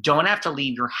 You don't have to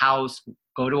leave your house,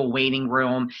 go to a waiting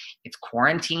room. It's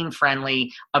quarantine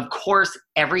friendly. Of course,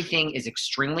 everything is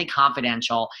extremely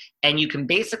confidential. And you can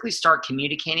basically start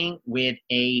communicating with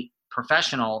a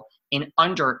professional in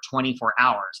under 24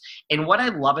 hours. And what I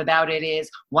love about it is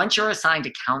once you're assigned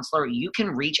a counselor, you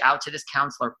can reach out to this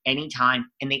counselor anytime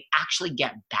and they actually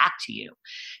get back to you.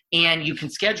 And you can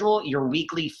schedule your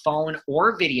weekly phone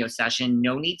or video session.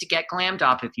 No need to get glammed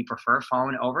up if you prefer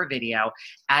phone over video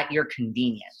at your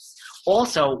convenience.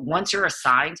 Also, once you're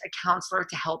assigned a counselor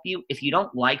to help you, if you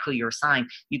don't like who you're assigned,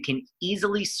 you can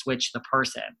easily switch the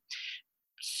person.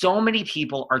 So many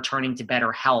people are turning to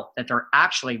BetterHelp that they're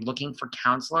actually looking for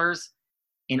counselors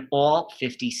in all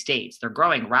 50 states. They're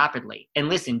growing rapidly. And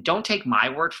listen, don't take my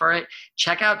word for it.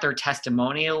 Check out their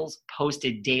testimonials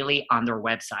posted daily on their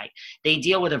website. They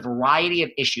deal with a variety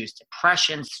of issues: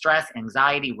 depression, stress,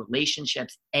 anxiety,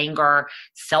 relationships, anger,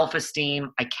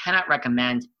 self-esteem. I cannot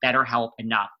recommend BetterHelp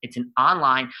enough. It's an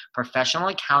online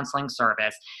professional counseling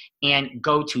service. And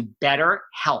go to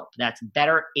BetterHelp. That's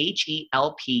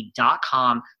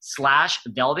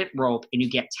betterhelp.com/velvetrope, and you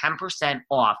get 10%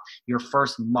 off your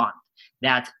first month.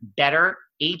 That's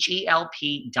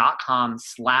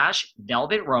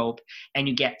betterhelp.com/velvetrope, and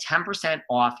you get 10%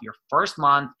 off your first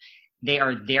month. They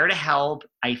are there to help.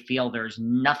 I feel there's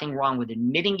nothing wrong with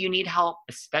admitting you need help,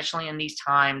 especially in these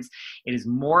times. It is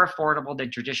more affordable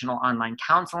than traditional online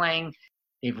counseling.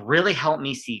 They've really helped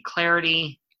me see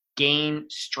clarity, gain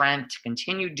strength to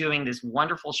continue doing this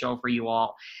wonderful show for you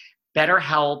all.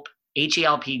 BetterHelp,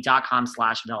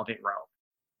 HELP.com/velvetrope.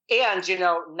 And,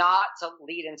 not to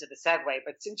lead into the segue,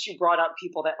 but since you brought up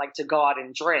people that like to go out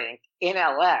and drink in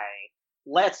LA,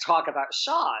 let's talk about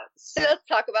Shaw's. Let's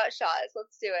talk about Shaw's.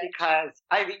 Let's do it. Because,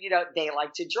 they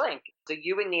like to drink. So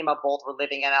you and Nima both were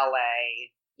living in LA.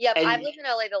 Yep, I've lived in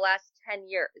LA the last 10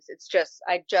 years. It's just,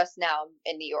 I just now am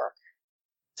in New York.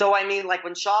 So,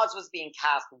 when Shaw's was being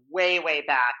cast way, way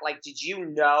back, did you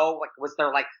know, was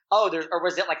there or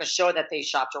was it a show that they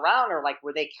shopped around, or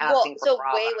were they casting for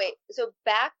Bravo? So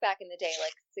back in the day,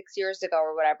 6 years ago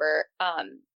or whatever,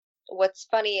 what's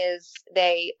funny is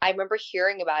I remember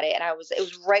hearing about it, and it was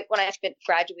right when I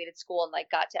graduated school and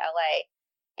got to LA,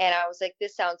 and I was like,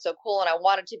 this sounds so cool, and I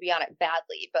wanted to be on it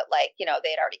badly, but they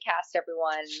had already cast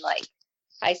everyone,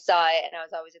 I saw it, and I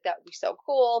was always like, that would be so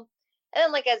cool.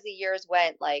 And then as the years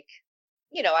went, I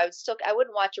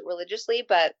wouldn't watch it religiously,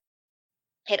 but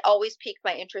it always piqued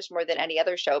my interest more than any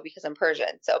other show because I'm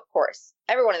Persian. So of course,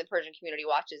 everyone in the Persian community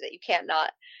watches it. You can't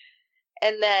not.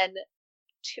 And then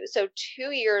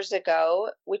 2 years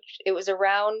ago, which it was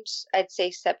around, I'd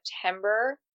say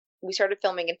September, we started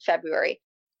filming in February.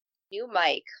 Knew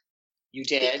Mike. You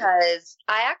did? Because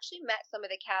I actually met some of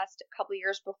the cast a couple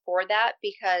years before that,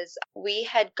 because we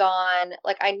had gone,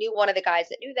 I knew one of the guys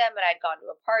that knew them, and I'd gone to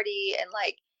a party,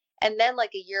 and then a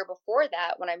year before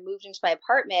that, when I moved into my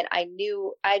apartment, I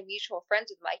had mutual friends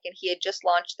with Mike, and he had just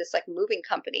launched this moving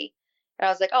company. And I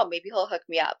was like, oh, maybe he'll hook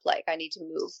me up. I need to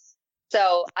move.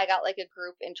 So I got a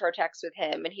group intro text with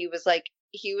him, and he was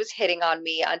hitting on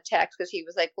me on text because he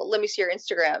was like, well, let me see your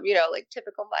Instagram,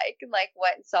 typical Mike, and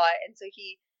went and saw it. And so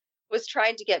he was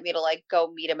trying to get me to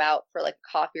go meet him out for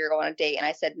coffee or go on a date, and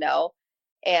I said no.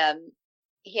 And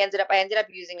I ended up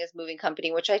using his moving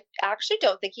company, which I actually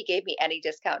don't think he gave me any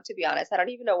discount, to be honest. I don't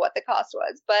even know what the cost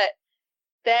was. But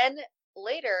then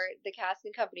later, the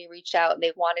casting company reached out, and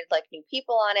they wanted new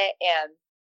people on it, and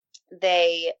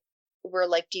they were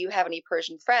like, do you have any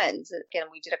Persian friends? And again,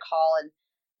 we did a call, and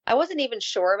I wasn't even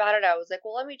sure about it. I was like,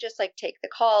 well, let me just take the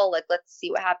call, let's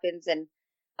see what happens. And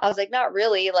I was like, not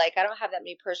really. I don't have that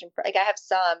many Persian friends. I have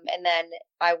some. And then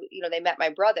they met my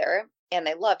brother, and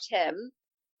they loved him.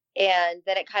 And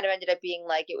then it kind of ended up being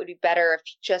it would be better if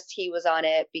just he was on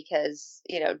it because,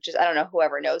 just, I don't know,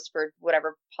 whoever knows, for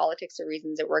whatever politics or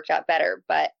reasons, it worked out better.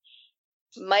 But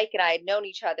Mike and I had known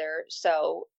each other.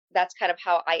 So that's kind of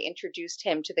how I introduced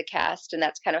him to the cast. And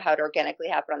that's kind of how it organically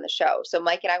happened on the show. So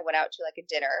Mike and I went out to a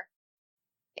dinner,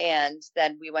 and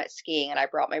then we went skiing, and I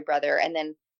brought my brother, and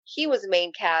then he was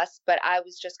main cast, but I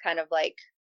was just kind of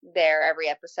there every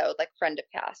episode, friend of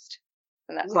cast.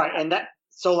 And that's right. And that,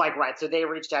 so so they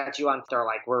reached out to you on, they're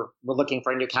we're looking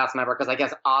for a new cast member, because I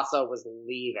guess Asa was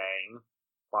leaving,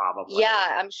 probably.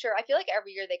 Yeah, I'm sure. I feel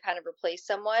every year they kind of replace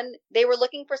someone. They were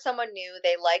looking for someone new.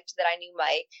 They liked that I knew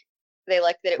Mike. They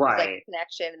liked that it was a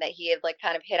connection, and that he had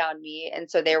kind of hit on me. And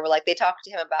so they were they talked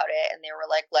to him about it, and they were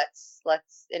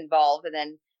let's involve. And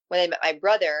then when they met my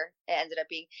brother, it ended up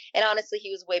being, and honestly,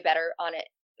 he was way better on it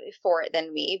for it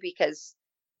than me, because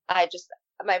I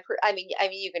mean,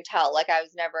 you can tell, I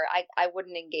was never, I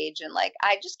wouldn't engage in,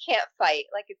 I just can't fight.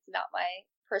 It's not my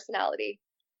personality.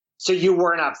 So you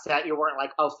weren't upset? You weren't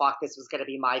oh, fuck, this was going to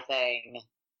be my thing?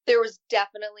 There was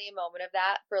definitely a moment of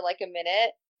that for a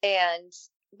minute.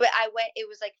 But it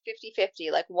was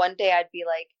 50-50. One day I'd be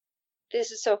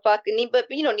this is so fucked. But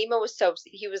Nima was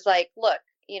he was look,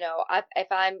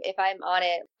 if I'm on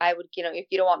it, I would, if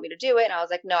you don't want me to do it. And I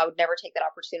was like, no, I would never take that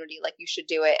opportunity. You should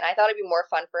do it. And I thought it'd be more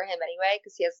fun for him anyway,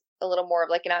 because he has a little more of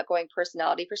an outgoing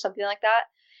personality for something like that.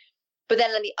 But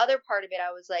then on the other part of it,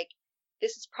 I was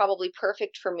this is probably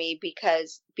perfect for me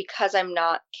because I'm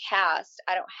not cast,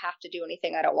 I don't have to do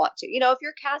anything I don't want to. If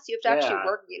you're cast, you have to actually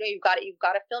work. You've got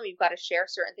to film, you've got to share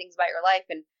certain things about your life,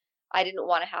 and I didn't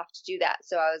want to have to do that.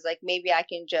 So I was like, maybe I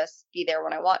can just be there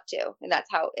when I want to, and that's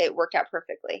how it worked out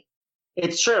perfectly.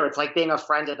 It's true. It's like being a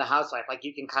friend of the housewife. Like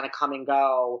you can kind of come and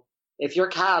go. If you're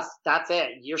cast, that's it.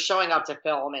 You're showing up to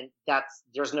film, and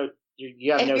there's no.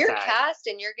 You have if no you're say. cast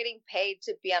and you're getting paid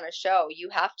to be on a show,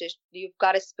 you've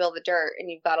got to spill the dirt, and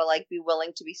you've got to like be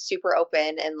willing to be super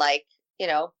open and like,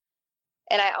 and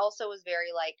I also was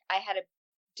very like, I had a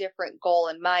different goal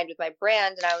in mind with my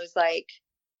brand, and I was like,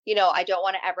 I don't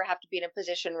want to ever have to be in a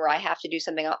position where I have to do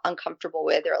something uncomfortable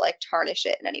with or like tarnish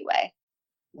it in any way.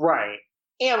 Right.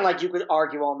 And like you could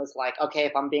argue almost like, okay,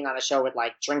 if I'm being on a show with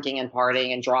like drinking and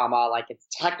partying and drama, like it's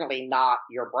technically not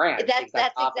your brand. That's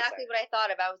exactly what I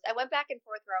thought of. I went back and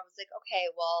forth where I was like, okay,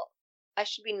 well, I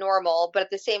should be normal, but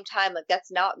at the same time, like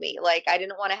that's not me. Like I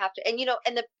didn't want to have to, and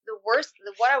and the worst,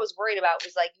 what I was worried about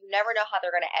was like, you never know how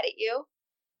they're going to edit you.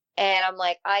 And I'm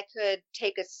like, I could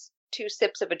take 2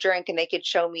 sips of a drink and they could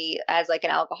show me as like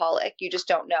an alcoholic. You just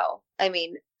don't know. I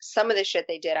mean, some of the shit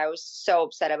they did, I was so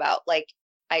upset about. Like,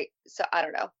 so I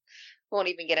don't know. Won't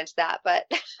even get into that, but.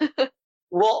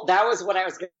 Well, that was what I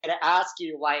was going to ask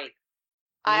you. Like,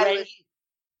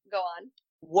 go on.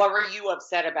 What were you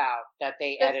upset about that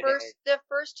they edited? The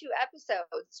first 2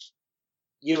 episodes.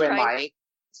 You and Mike.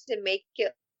 To make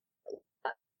it.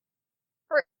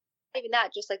 Or even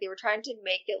that, just like they were trying to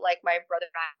make it like my brother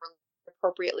and I were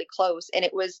appropriately close, and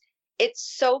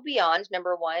it's so beyond,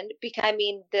 number one, because I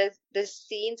mean the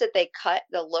scenes that they cut,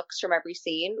 the looks from every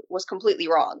scene was completely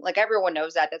wrong. Like everyone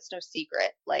knows that's no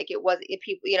secret. Like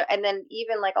people, and then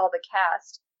even like all the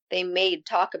cast they made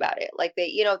talk about it. Like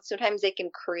they, sometimes they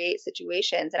can create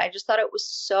situations, and I just thought it was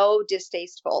so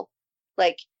distasteful.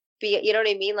 Like you know what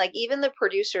I mean? Like even the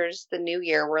producers, the New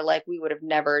Year, were like, we would have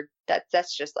never.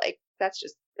 That's just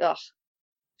ugh,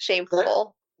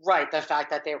 shameful. Right, the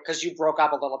fact that because you broke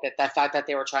up a little bit, the fact that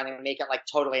they were trying to make it like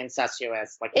totally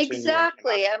incestuous, like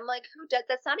exactly. I'm like, who does?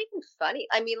 That's not even funny.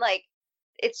 I mean, like,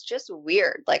 it's just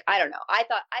weird. Like, I don't know. I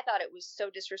thought it was so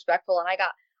disrespectful, and I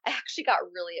actually got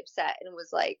really upset and was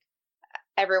like,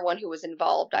 everyone who was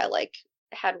involved, I like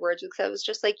had words with. Cause I was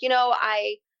just like,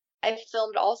 I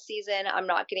filmed all season. I'm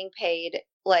not getting paid.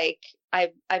 Like I'm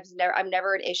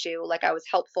never an issue. Like I was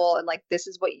helpful, and like this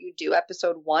is what you do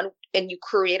episode 1, and you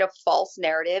create a false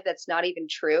narrative that's not even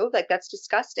true. Like that's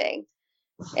disgusting.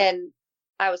 And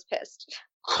I was pissed.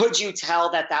 Could you tell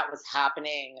that was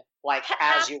happening like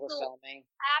as you were filming?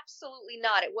 Absolutely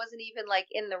not. It wasn't even like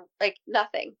in the like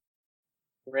nothing.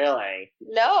 Really?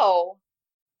 No.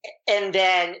 And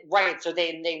then, right, so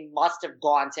they must have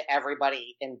gone to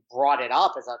everybody and brought it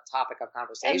up as a topic of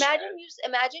conversation.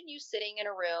 Imagine you sitting in a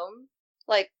room,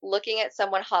 like looking at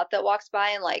someone hot that walks by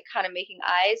and like kind of making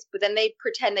eyes, but then they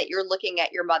pretend that you're looking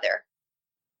at your mother.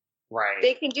 Right.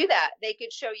 They can do that. They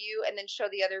could show you and then show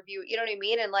the other view. You know what I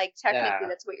mean? And like technically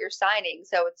that's what you're signing.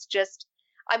 So it's just,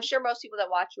 I'm sure most people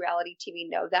that watch reality TV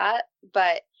know that,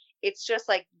 but it's just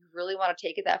like, you really want to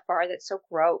take it that far? That's so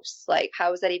gross. Like,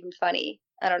 how is that even funny?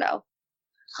 I don't know.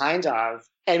 Kind of.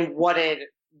 And what did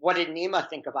Nima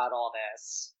think about all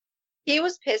this? He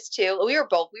was pissed too. We were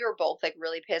both like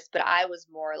really pissed, but I was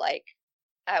more like,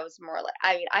 I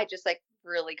mean, I just like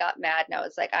really got mad, and I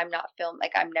was like, I'm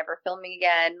never filming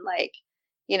again. Like,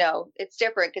 it's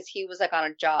different because he was like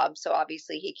on a job. So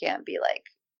obviously he can't be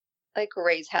like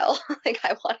raise hell like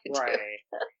I wanted to.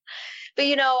 But,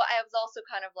 I was also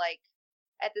kind of like,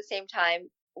 at the same time,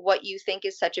 what you think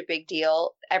is such a big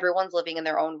deal, everyone's living in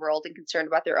their own world and concerned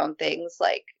about their own things.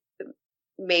 Like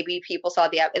maybe people saw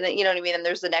and then, you know what I mean? And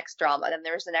there's the next drama, and then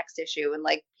there's the next issue, and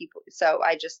like people, so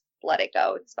I just let it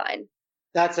go. It's fine.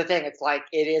 That's the thing. It's like,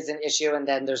 it is an issue, and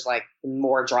then there's like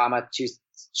more drama 2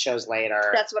 shows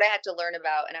later. That's what I had to learn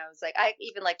about. And I was like, I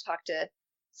even like talked to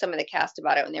some of the cast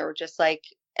about it, and they were just like,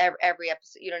 every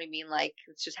episode, you know what I mean? Like,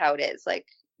 it's just how it is. Like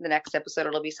the next episode,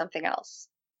 it'll be something else.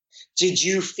 Did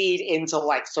you feed into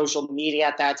like social media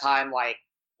at that time? Like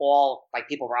all like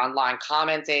people were online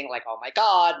commenting like, oh my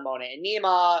God, Mona and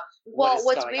Nima. What's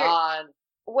going on?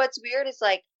 What's weird is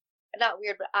like, not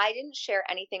weird, but I didn't share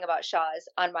anything about Shahs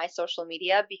on my social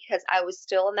media because I was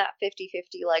still in that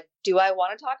 50-50. Like, do I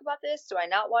want to talk about this? Do I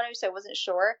not want to? So I wasn't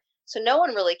sure. So no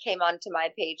one really came onto my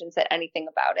page and said anything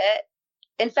about it.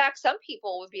 In fact, some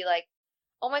people would be like,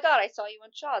 oh my God, I saw you on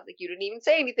Shahs. Like, you didn't even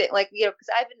say anything. Like, because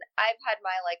I've had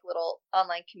my like little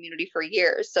online community for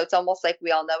years. So it's almost like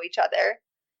we all know each other.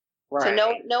 Right. So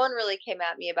no one really came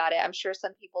at me about it. I'm sure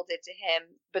some people did to him,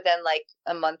 but then like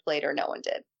a month later, no one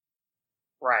did.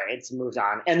 Right, it's moved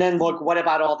on. And then look, what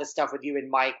about all this stuff with you and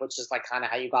Mike, which is like kind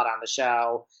of how you got on the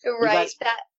show? You Right.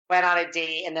 guys went on a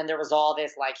date, and then there was all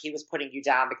this like he was putting you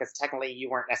down because technically you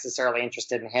weren't necessarily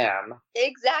interested in him.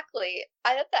 Exactly.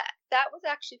 I thought that was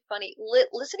actually funny.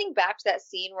 Listening back to that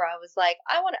scene where I was like,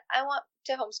 I want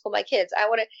to homeschool my kids.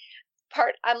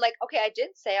 I'm like, okay, I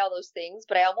didn't say all those things,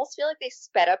 but I almost feel like they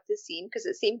sped up the scene because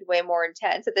it seemed way more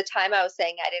intense. At the time I was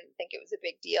saying I didn't think it was a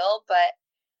big deal, but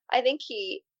I think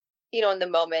he, in the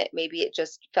moment, maybe it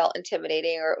just felt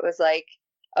intimidating, or it was like,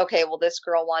 okay, well, this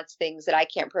girl wants things that I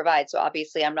can't provide, so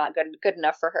obviously I'm not good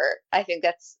enough for her. I think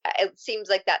it seems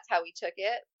like that's how he took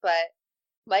it, but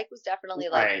Mike was definitely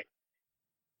like,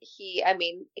 he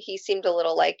seemed a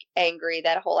little like angry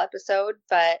that whole episode,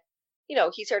 but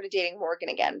he started dating Morgan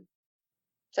again.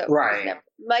 So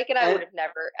Mike and I would have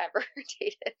never ever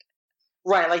dated.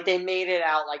 Right, like they made it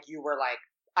out like you were like,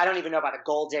 I don't even know about a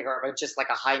gold digger, but just like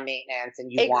a high maintenance,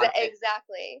 and you want it.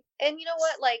 Exactly. And you know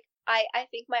what? Like I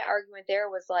think my argument there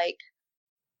was like,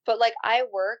 but like I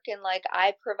work and like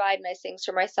I provide nice things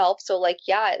for myself, so like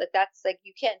yeah, like that's like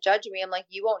you can't judge me. I'm like,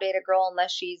 you won't date a girl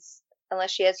unless she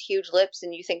has huge lips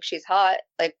and you think she's hot.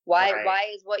 Like why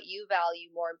is what you value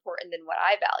more important than what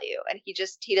I value? And he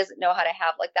doesn't know how to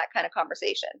have like that kind of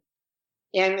conversation.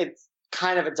 And it's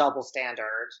kind of a double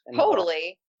standard.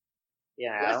 Totally.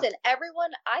 Yeah. Listen,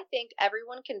 I think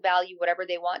everyone can value whatever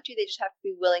they want to. They just have to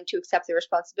be willing to accept the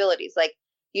responsibilities. Like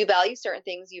you value certain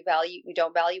things, you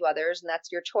don't value others, and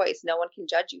that's your choice. No one can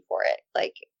judge you for it.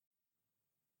 Like,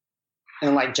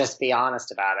 and like just be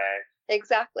honest about it.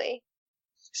 Exactly.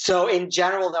 So in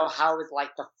general, though, how was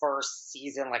like the first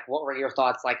season? Like, what were your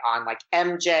thoughts like on like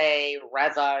MJ,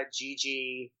 Reza,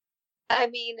 Gigi? I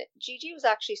mean, Gigi was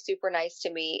actually super nice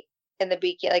to me in the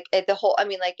beginning. Like at the whole, I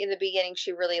mean, like in the beginning,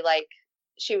 she really like,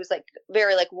 she was like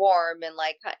very like warm and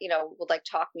like, would like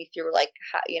talk me through like,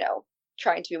 how,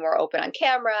 trying to be more open on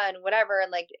camera and whatever.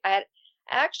 And like, I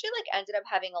actually like ended up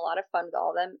having a lot of fun with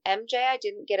all of them. MJ, I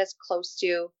didn't get as close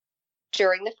to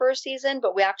during the first season,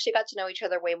 but we actually got to know each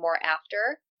other way more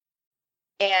after.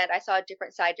 And I saw a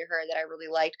different side to her that I really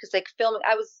liked. Cause like filming,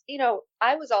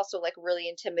 I was also like really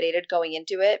intimidated going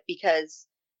into it because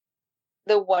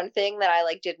the one thing that I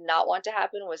like did not want to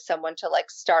happen was someone to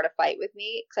like start a fight with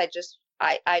me. Cause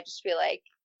I just feel like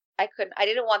I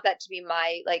didn't want that to be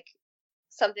my like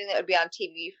something that would be on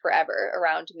TV forever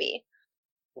around me.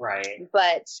 Right.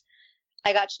 But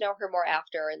I got to know her more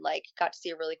after and like got to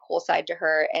see a really cool side to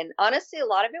her. And honestly, a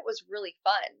lot of it was really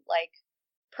fun. Like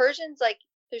Persians, like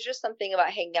there's just something about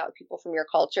hanging out with people from your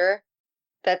culture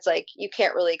that's like you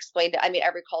can't really explain to. I mean,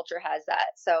 every culture has that.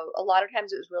 So a lot of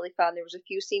times it was really fun. There was a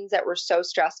few scenes that were so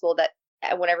stressful that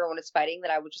when everyone was fighting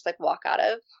that I would just like walk out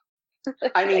of.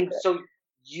 I mean, so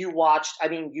you watched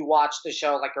the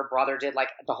show like your brother did, like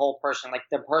the whole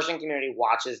the Persian community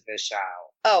watches this show.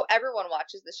 Oh, everyone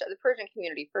watches this show. The Persian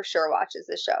community for sure watches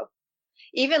this show.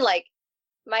 Even like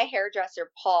my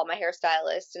hairdresser, Paul, my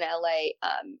hairstylist in LA,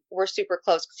 we're super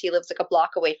close because he lives like a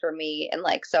block away from me. And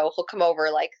like, so he'll come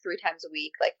over like 3 times a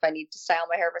week, like if I need to style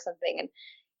my hair for something. And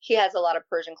he has a lot of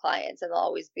Persian clients and they'll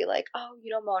always be like, oh,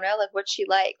 Mona, like what's she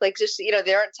like? Like just, they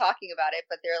aren't talking about it,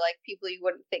 but they're like people you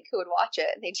wouldn't think who would watch it.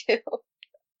 And they do.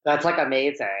 That's like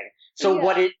amazing. So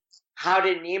how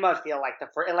did Nima feel like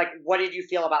what did you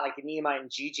feel about like Nima and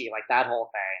Gigi, like that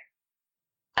whole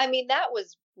thing? I mean, that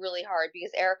was really hard because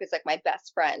Erica's like my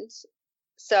best friend.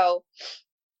 So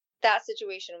that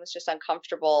situation was just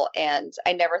uncomfortable. And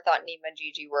I never thought Nima and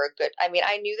Gigi were a good, I mean,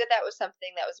 I knew that was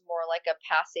something that was more like a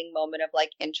passing moment of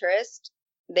like interest.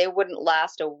 They wouldn't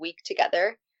last a week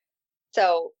together.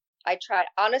 So I tried,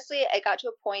 honestly, I got to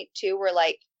a point too where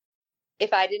like,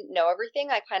 if I didn't know everything,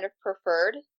 I kind of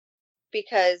preferred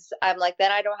because I'm like,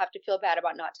 then I don't have to feel bad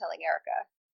about not telling Erica.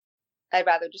 I'd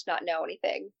rather just not know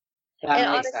anything. And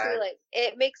honestly, like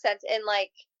it makes sense. And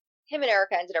like him and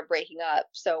Erica ended up breaking up.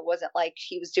 So it wasn't like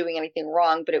he was doing anything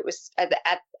wrong, but it was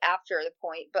after the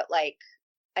point. But like,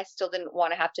 I still didn't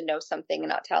want to have to know something and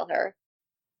not tell her.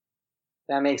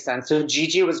 That makes sense. So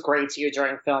Gigi was great to you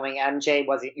during filming. MJ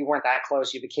you weren't that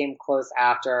close. You became close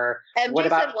after. MJ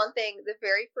said one thing. The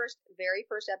very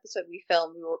first episode we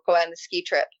filmed, we were going on the ski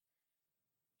trip,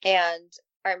 and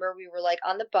I remember we were like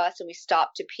on the bus and we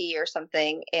stopped to pee or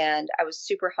something, and I was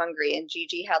super hungry. And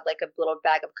Gigi had like a little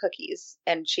bag of cookies,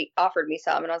 and she offered me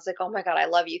some, and I was like, "Oh my god, I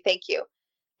love you, thank you."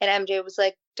 And MJ was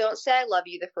like, "Don't say I love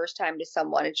you the first time to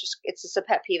someone. It's just a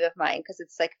pet peeve of mine because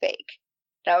it's like fake."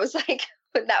 And I was like.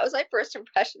 But that was my first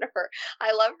impression of her.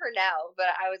 I love her now, but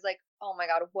I was like, oh my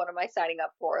God, what am I signing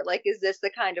up for? Like, is this the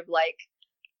kind of like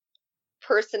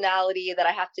personality that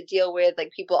I have to deal with?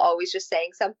 Like people always just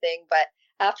saying something, but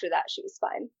after that, she was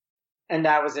fine. And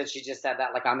that was it. She just said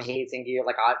that, like, I'm hazing you.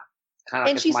 Like, I kind of like,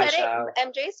 And it's she my said show.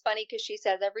 MJ's funny because she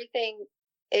says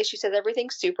everything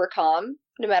super calm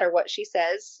no matter what she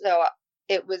says. So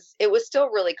it was still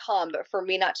really calm, but for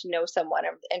me not to know someone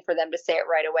and for them to say it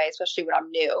right away, especially when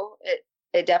I'm new,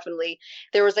 it definitely,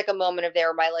 there was like a moment of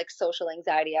there, my like social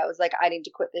anxiety. I was like, I need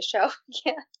to quit this show.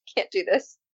 Can't do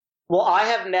this. Well, I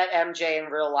have met MJ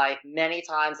in real life many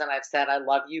times, and I've said I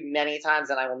love you many times,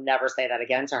 and I will never say that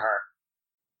again to her.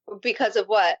 Because of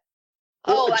what?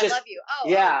 Well, I just- love you. Oh,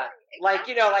 yeah. right, Like,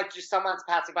 exactly. you know, like just someone's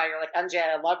passing by, you're like, MJ,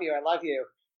 I love you, I love you.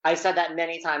 I said that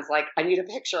many times, like, I need a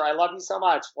picture, I love you so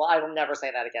much. Well, I will never say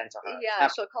that again to her. Yeah,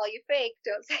 she'll call you fake.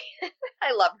 Don't say it.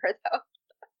 I love her though.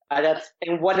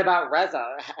 And what about Reza?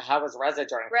 How was Reza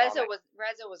during Reza filming?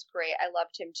 was great. I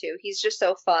loved him too. He's just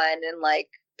so fun and like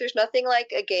there's nothing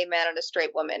like a gay man and a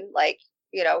straight woman. Like,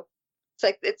 you know,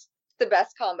 it's the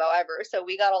best combo ever. So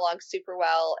we got along super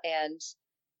well and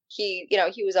he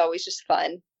was always just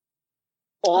fun.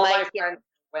 All Mike, my friends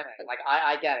are women. Like,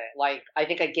 I get it. Like, I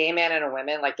think a gay man and a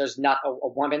woman, like, there's not a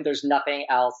woman, there's nothing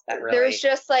else that really. There's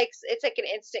just like, it's like an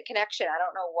instant connection. I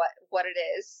don't know what it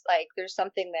is. Like, there's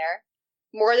something there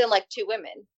more than like two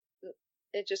women.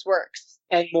 It just works.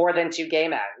 And more than two gay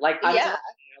men. Like, I'm Yeah. telling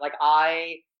you, like,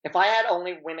 if I had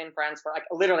only women friends for, like,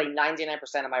 literally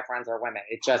 99% of my friends are women.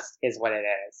 It just is what it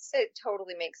is. It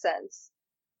totally makes sense.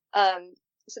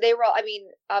 So they were all, I mean,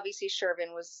 obviously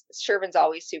Shervin's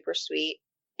always super sweet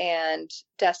and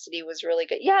Destiny was really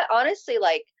good. Yeah, honestly,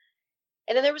 like,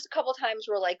 and then there was a couple times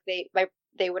where like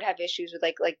they would have issues with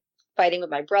like fighting with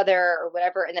my brother or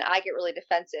whatever. And then I get really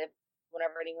defensive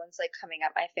whenever anyone's like coming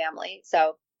at my family.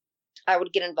 So I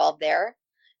would get involved there,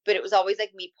 but it was always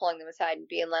like me pulling them aside and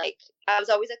being like, I was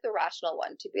always like the rational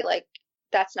one to be like,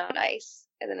 that's not nice.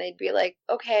 And then they'd be like,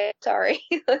 okay, sorry.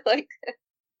 Like,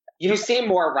 You seem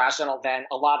more rational than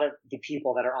a lot of the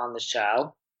people that are on the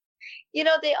show. you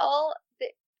know, they all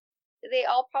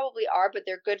probably are, but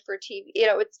they're good for TV. You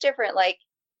know, it's different. Like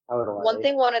Totally. one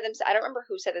thing one of them said, I don't remember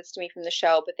who said this to me from the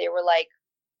show, but they were like,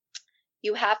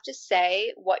 you have to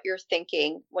say what you're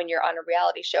thinking when you're on a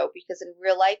reality show because in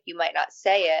real life you might not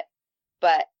say it,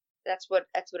 but that's what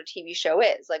a TV show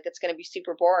is. Like it's going to be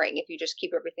super boring if you just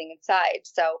keep everything inside.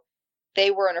 So they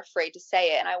weren't afraid to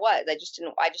say it, and I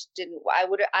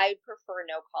prefer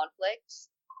no conflict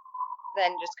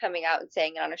than just coming out and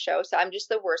saying it on a show. So I'm just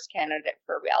the worst candidate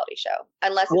for a reality show,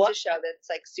 unless it's a show that's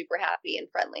like super happy and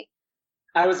friendly.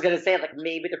 I was going to say, like,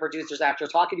 maybe the producers, after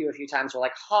talking to you a few times, were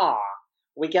like,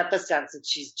 we get the sense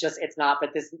that it's not, but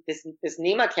this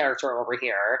Nima character over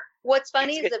here. What's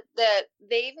funny is that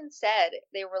they even said,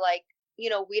 they were like, you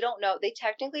know, we don't know. They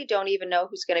technically don't even know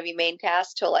who's going to be main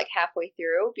cast till like halfway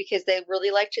through because they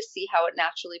really like to see how it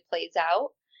naturally plays out.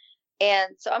 And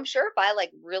so I'm sure if I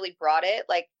like really brought it,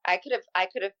 like I could have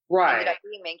ended up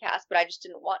being main cast, but I just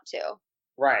didn't want to.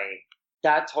 Right.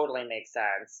 That totally makes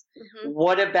sense. Mm-hmm.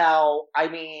 What about, I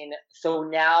mean, so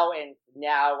now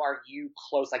are you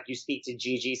close? Like you speak to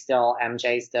Gigi still,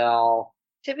 MJ still?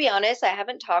 To be honest, I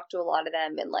haven't talked to a lot of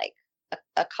them in like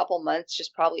a couple months,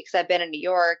 just probably because I've been in New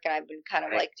York and I've been kind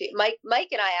of like Mike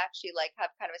and I actually like have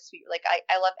kind of a sweet, like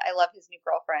I love his new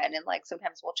girlfriend and like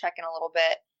sometimes we'll check in a little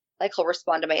bit. Like he'll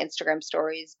respond to my Instagram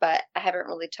stories, but I haven't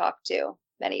really talked to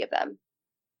many of them.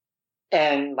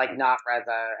 And like not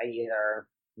Reza either.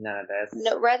 None of this.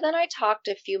 No, Reza and I talked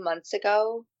a few months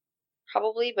ago,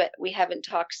 probably, but we haven't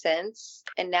talked since.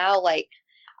 And now, like,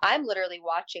 I'm literally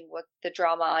watching the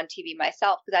drama on TV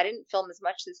myself because I didn't film as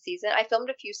much this season. I filmed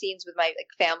a few scenes with my like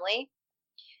family,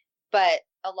 but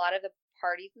a lot of the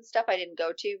parties and stuff I didn't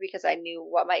go to because I knew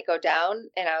what might go down,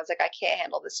 and I was like, I can't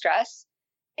handle the stress,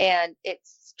 and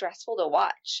it's stressful to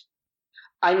watch.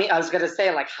 I mean, I was going to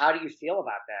say, like, how do you feel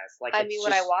about this? Like, I mean,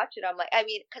 when I watch it, I'm like, I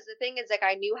mean, because the thing is, like,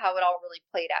 I knew how it all really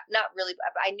played out. Not really,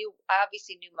 but I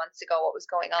obviously knew months ago what was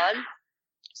going on.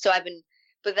 So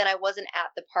but then I wasn't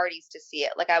at the parties to see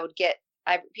it. Like,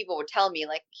 people would tell me,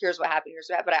 like, here's what happened,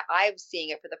 but I was seeing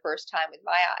it for the first time with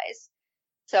my eyes.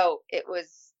 So it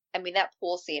was, I mean, that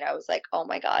pool scene, I was like, oh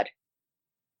my God.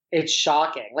 It's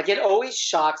shocking. Like, it always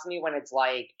shocks me when it's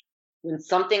like, when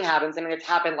something happens. I mean, it's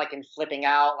happened like in Flipping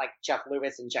Out, like Jeff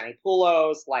Lewis and Jenny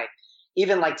Poulos, like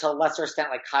even like to a lesser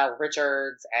extent, like Kyle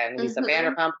Richards and Lisa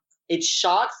Vanderpump. It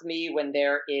shocks me when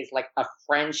there is like a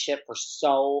friendship for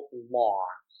so long.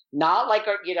 Not like,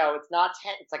 it's not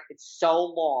 10, it's like it's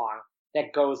so long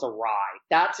that goes awry.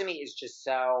 That to me is just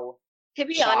so. To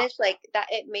be honest, like that,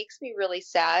 it makes me really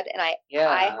sad, and I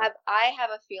have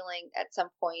a feeling at some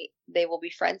point they will be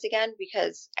friends again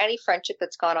because any friendship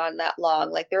that's gone on that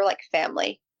long, like they're like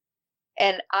family.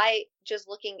 And I just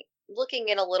looking looking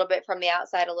in a little bit from the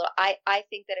outside, I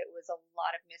think that it was a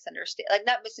lot of misunderstanding, like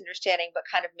not misunderstanding, but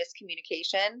kind of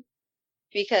miscommunication,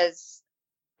 because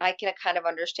I can kind of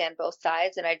understand both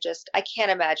sides, and I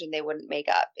can't imagine they wouldn't make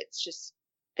up. It's just,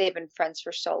 they've been friends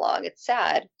for so long. It's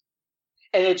sad.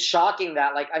 And it's shocking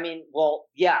that, like, I mean, well,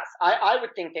 yes, I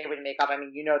would think they would make up. I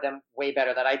mean, you know them way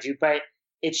better than I do, but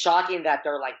it's shocking that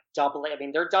they're like doubling. I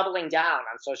mean, they're doubling down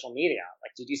on social media.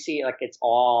 Like, did you see? Like, it's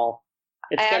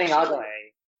getting ugly.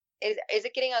 Is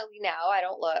it getting ugly now? I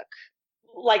don't look.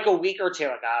 Like a week or two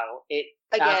ago,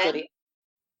 Again?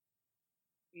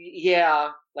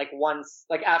 like once,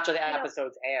 like after the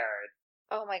episodes aired.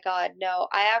 Oh my God, no.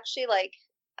 I actually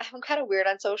I'm kind of weird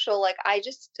on social. Like, I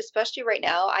just, especially right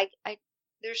now, I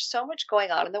there's so much going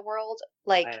on in the world.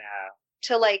 Like, I know.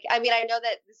 I mean, I know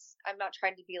that I'm not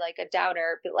trying to be like a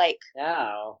downer, but like,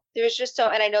 no, there's just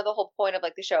and I know the whole point of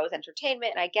like the show is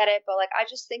entertainment, and I get it, but like, I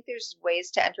just think there's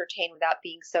ways to entertain without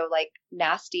being so like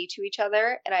nasty to each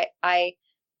other. And I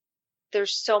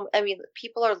mean,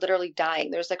 people are literally dying.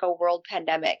 There's like a world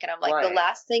pandemic, and I'm like, right. The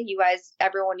last thing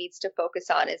everyone needs to focus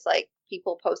on is like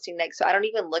people posting negative. So I don't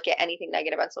even look at anything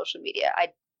negative on social media.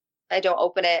 I don't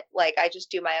open it. Like, I just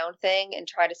do my own thing and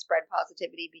try to spread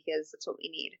positivity, because that's what we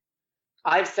need.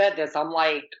 I've said this. I'm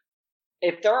like,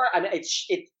 if there are, and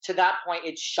to that point,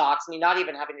 it shocks me, not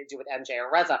even having to do with MJ or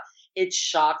Reza. It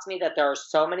shocks me that there are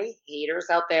so many haters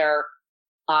out there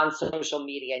on social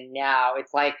media now.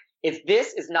 It's like, if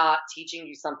this is not teaching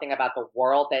you something about the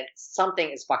world, then something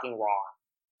is fucking wrong.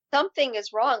 Something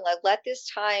is wrong. Like, let this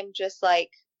time just like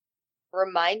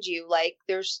remind you, like,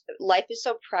 life is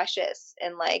so precious,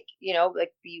 and like, you know,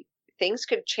 like things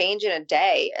could change in a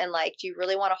day. And like, do you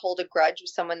really want to hold a grudge with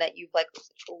someone that you've like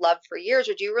loved for years?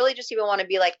 Or do you really just even want to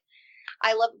be like,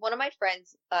 I love one of my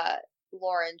friends,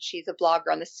 Lauren, she's a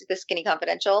blogger on the Skinny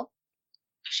Confidential.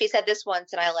 She said this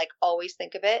once, and I like always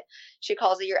think of it. She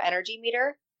calls it your energy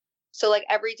meter. So like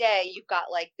every day you've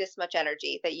got like this much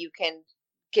energy that you can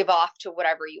give off to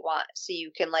whatever you want. So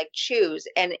you can like choose.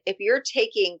 And if you're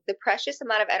taking the precious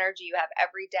amount of energy you have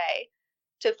every day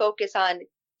to focus on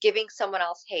giving someone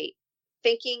else hate,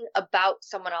 thinking about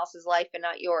someone else's life and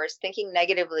not yours, thinking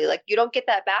negatively, like, you don't get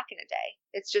that back in a day.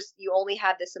 It's just, you only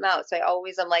have this amount. So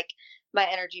I'm like, my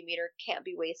energy meter can't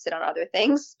be wasted on other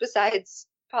things besides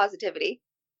positivity.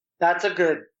 That's a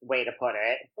good way to put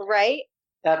it. Right?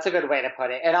 That's a good way to put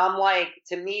it. And I'm like,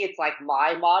 to me, it's like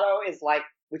my motto is like,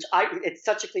 it's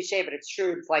such a cliche, but it's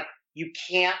true. It's like, you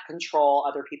can't control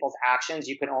other people's actions.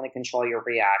 You can only control your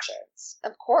reactions.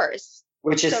 Of course.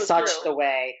 Which is so such true. the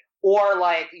way. Or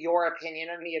like, your opinion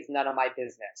of me is none of my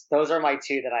business. Those are my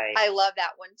two that I love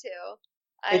that one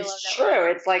too. It's true.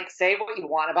 It's like, say what you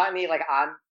want about me. Like, I'm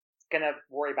going to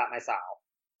worry about myself.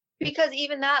 Because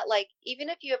even that, like, even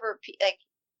if you ever, like,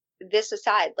 this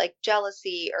aside, like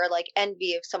jealousy or like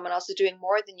envy if someone else is doing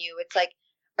more than you, it's like,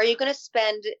 are you going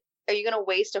to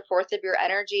waste a fourth of your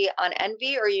energy on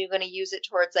envy, or are you going to use it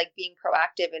towards like being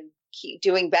proactive and keep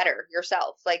doing better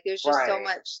yourself? Like, there's just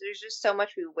so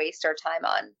much we waste our time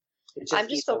on. I'm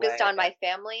just focused on my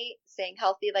family, staying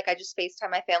healthy. Like, I just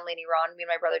FaceTime my family in Iran. Me and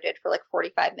my brother did for like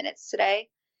 45 minutes today.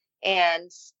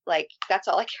 And like, that's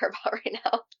all I care about right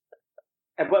now.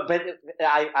 But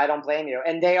I don't blame you.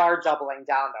 And they are doubling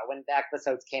down, though. When the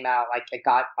episodes came out, like, it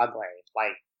got ugly.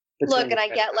 Like, look, and I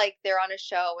get like they're on a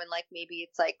show, and like maybe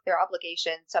it's like their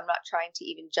obligation. So I'm not trying to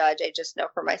even judge. I just know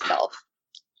for myself.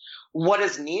 What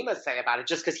does Nima say about it?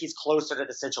 Just because he's closer to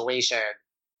the situation.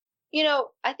 You know,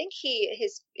 I think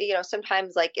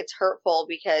sometimes like it's hurtful,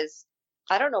 because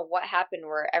I don't know what happened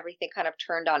where everything kind of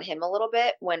turned on him a little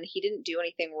bit when he didn't do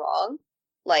anything wrong.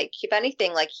 Like, if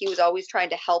anything, like, he was always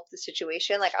trying to help the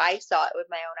situation. Like, I saw it with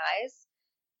my own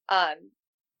eyes.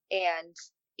 And,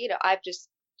 you know, I've just,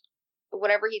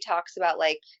 whenever he talks about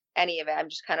like any of it, I'm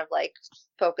just kind of like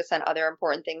focused on other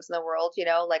important things in the world, you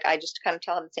know, like I just kind of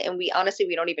tell him to say, and we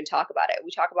don't even talk about it. We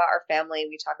talk about our family,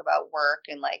 we talk about work,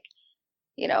 and like,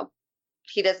 you know,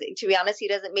 he doesn't, to be honest, he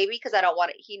doesn't, maybe because I don't want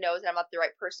it. He knows that I'm not the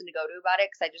right person to go to about it,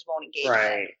 because I just won't engage.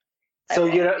 Right. So,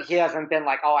 you know, he hasn't been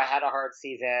like, oh, I had a hard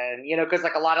season, you know, because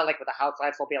like a lot of like with the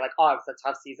Housewives will be like, oh, it's a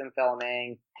tough season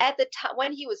filming. At the time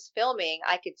when he was filming,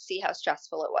 I could see how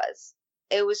stressful it was.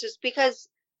 It was just because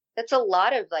it's a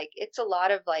lot of like,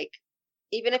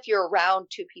 even if you're around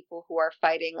two people who are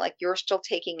fighting, like, you're still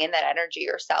taking in that energy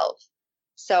yourself.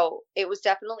 So it was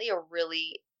definitely a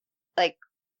really like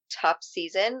tough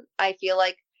season. I feel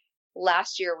like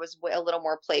last year was a little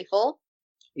more playful.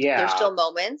 Yeah. There's still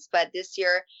moments, but this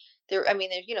year,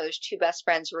 there's two best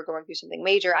friends who were going through something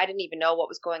major. I didn't even know what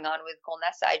was going on with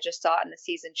Golnessa. I just saw it in the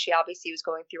season. She obviously was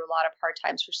going through a lot of hard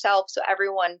times herself. So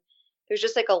there's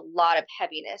just like a lot of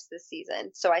heaviness this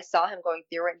season. So I saw him going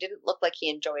through it and didn't look like he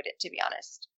enjoyed it, to be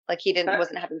honest. Like he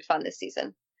wasn't having fun this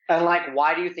season. And like,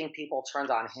 why do you think people turned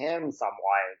on him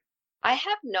somewhat? I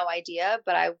have no idea,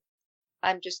 but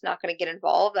I'm just not going to get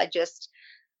involved.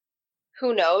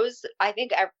 Who knows? I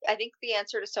think the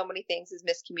answer to so many things is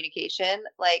miscommunication.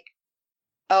 Like,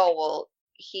 oh, well,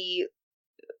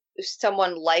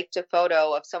 someone liked a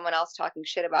photo of someone else talking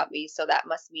shit about me, so that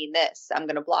must mean this. I'm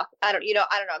going to block. I don't know.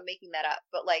 I'm making that up,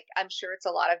 but like, I'm sure it's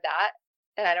a lot of that,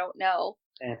 and I don't know.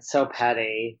 And it's so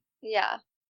petty. Yeah.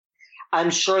 I'm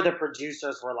sure the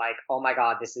producers were like, oh my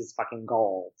God, this is fucking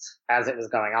gold as it was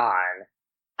going on.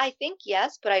 I think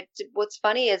yes, but what's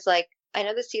funny is like, I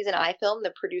know the season I filmed,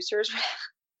 the producers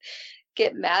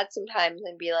get mad sometimes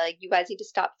and be like, you guys need to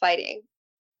stop fighting.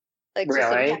 Like,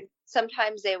 really? So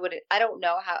sometimes they would, I don't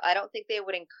know how, I don't think they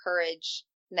would encourage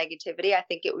negativity. I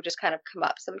think it would just kind of come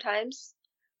up sometimes.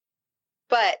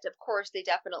 But of course, they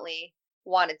definitely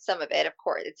wanted some of it. Of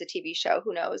course, it's a TV show.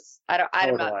 Who knows?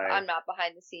 I'm not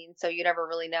behind the scenes, so you never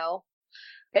really know.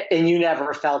 And you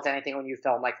never felt anything when you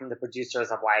filmed, like from the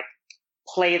producers of like,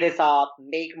 play this up,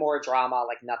 make more drama,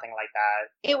 like nothing like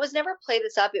that. It was never play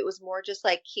this up. It was more just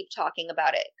like keep talking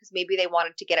about it, because maybe they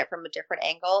wanted to get it from a different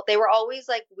angle. They were always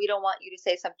like, we don't want you to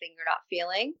say something you're not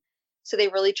feeling. So they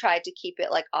really tried to keep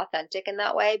it like authentic in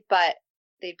that way. But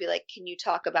they'd be like, can you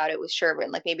talk about it with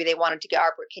Shervin? Like maybe they wanted to get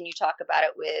Arbor. Can you talk about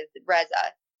it with Reza?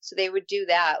 So they would do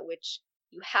that, which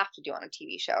you have to do on a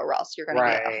TV show, or else you're going to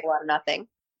get a whole lot of nothing.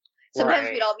 Sometimes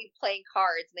we'd all be playing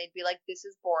cards and they'd be like, this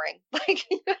is boring. Like,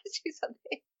 you guys do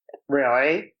something.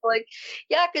 Really? Like,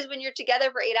 yeah, because when you're together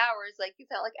for 8 hours, like,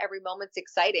 it's not like every moment's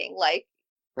exciting. Like,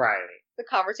 the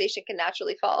conversation can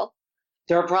naturally fall.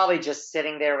 They're probably just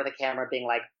sitting there with a camera being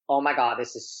like, oh my God,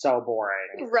 this is so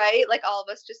boring. Right? Like, all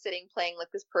of us just sitting playing, like,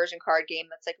 this Persian card game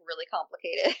that's, like, really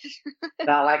complicated.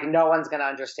 That, like, no one's going to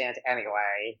understand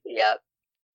anyway. Yep.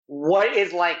 What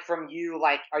is like from you?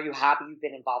 Like, are you happy you've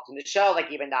been involved in the show?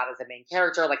 Like, even not as a main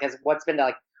character. Like, what's been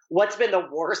the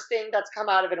worst thing that's come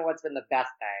out of it, and what's been the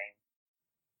best thing?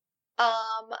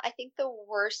 I think the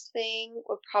worst thing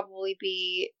would probably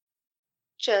be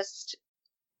just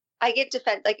I get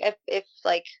defense. Like, if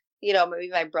like, you know, maybe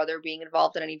my brother being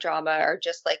involved in any drama, or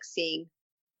just like seeing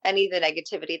any of the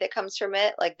negativity that comes from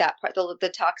it, like that part,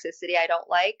 the toxicity I don't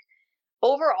like.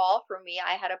 Overall, for me,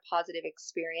 I had a positive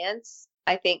experience.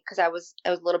 I think because I was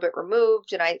a little bit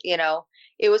removed, and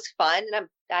it was fun, and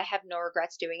I have no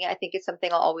regrets doing it. I think it's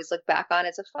something I'll always look back on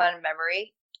as a fun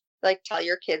memory, like tell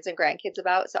your kids and grandkids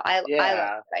about. So I love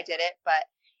that I did it, but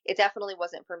it definitely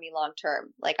wasn't for me long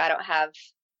term. Like I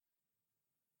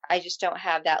just don't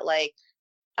have that, like,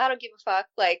 I don't give a fuck.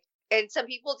 Like, and some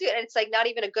people do, and it's like not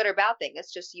even a good or bad thing.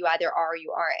 It's just you either are or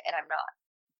you aren't, and I'm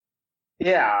not.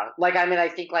 Yeah, like I mean, I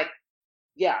think like.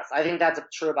 Yes, I think that's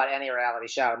true about any reality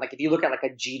show. And like, if you look at like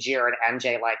a Gigi or an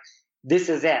MJ, like, this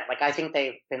is it. Like, I think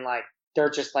they've been like, they're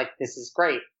just like, this is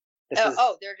great. They're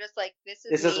just like, this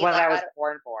is what I was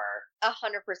born for. 100%.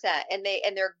 And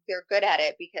they're good at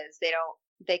it because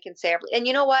they can say everything. And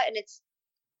you know what? And it's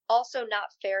also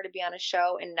not fair to be on a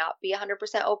show and not be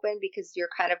 100% open, because you're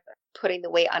kind of putting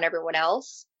the weight on everyone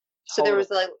else. So there was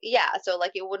like, so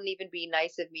like, it wouldn't even be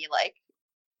nice of me, like,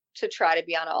 to try to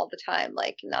be on all the time,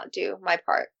 like not do my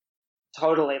part.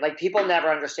 Totally. Like people never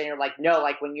understand. You're like, no,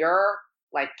 like when your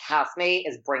like castmate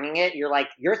is bringing it,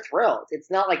 you're thrilled.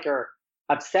 It's not like you're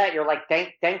upset. You're like,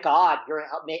 thank God you're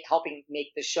helping make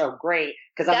the show great,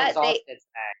 because I'm exhausted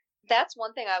today. That's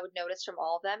one thing I would notice from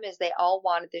all of them is they all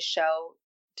wanted this show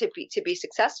to be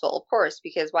successful, of course,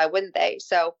 because why wouldn't they?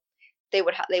 So they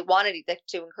wanted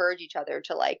to encourage each other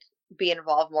to like be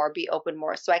involved more, be open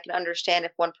more. So I can understand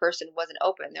if one person wasn't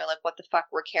open, they're like, what the fuck,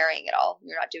 we're carrying it all,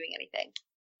 you're not doing anything.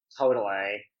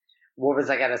 Totally. What was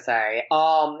I gonna say?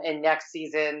 And next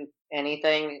season,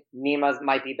 anything? Nima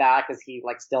might be back. Is he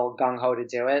like still gung-ho to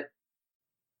do it?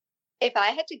 If I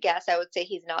had to guess, I would say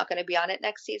he's not going to be on it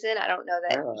next season. I don't know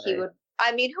that he would.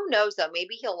 I mean, who knows though?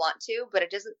 Maybe he'll want to, but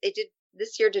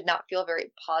this year did not feel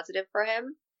very positive for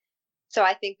him. So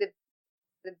I think that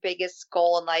the biggest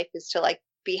goal in life is to like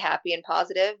be happy and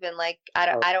positive, and like I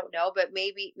don't know, but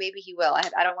maybe he will.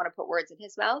 I don't want to put words in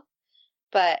his mouth,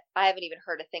 but I haven't even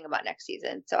heard a thing about next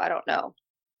season, so I don't know.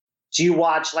 Do you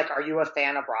watch, like, are you a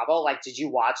fan of Bravo? Like, do you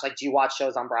watch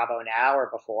shows on Bravo now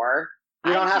or before?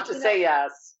 You don't have to say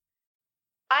yes.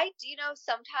 I do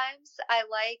sometimes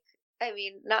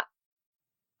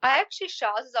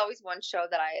Shaw's is always one show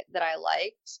that I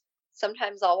liked.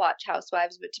 Sometimes I'll watch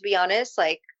Housewives, but to be honest,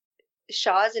 like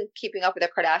Shaw's and Keeping Up with the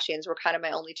Kardashians were kind of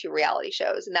my only two reality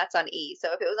shows, and that's on E. So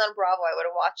if it was on Bravo, I would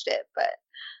have watched it. But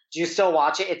do you still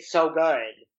watch it? It's so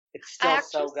good. It's still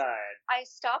so good. I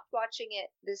stopped watching it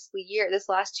this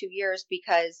last 2 years,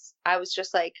 because I was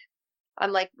just like,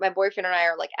 I'm like, my boyfriend and I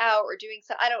are like out or doing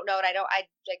something. I don't know. And I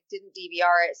like didn't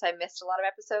DVR it. So I missed a lot of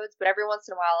episodes, but every once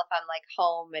in a while, if I'm like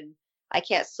home and I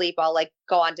can't sleep, I'll like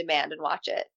go on demand and watch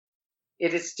it.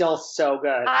 It is still so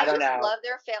good. I don't know. I just love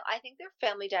their family. I think their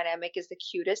family dynamic is the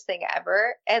cutest thing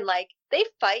ever. And like they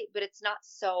fight, but it's not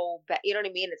so bad. You know what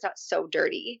I mean? It's not so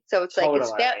dirty. So it's like,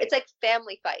 it's like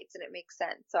family fights, and it makes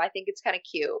sense. So I think it's kind of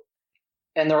cute.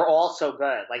 And they're all so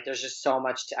good. Like there's just so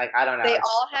much. I don't know. They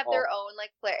all have their own like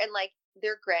flair, and like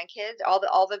their grandkids, all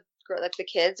the like the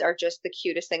kids are just the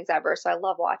cutest things ever. So I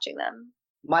love watching them.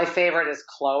 My favorite is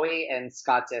Chloe and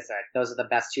Scott Disick. Those are the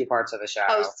best two parts of the show.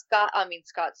 Oh,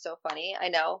 Scott's so funny. I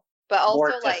know. But also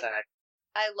Mort like Disick.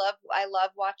 I love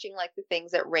watching like the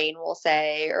things that Rain will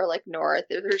say, or like North.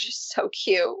 They're just so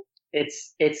cute.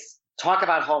 It's talk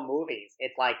about home movies.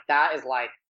 It's like that's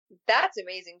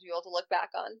amazing to be able to look back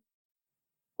on.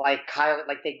 Like Kylie,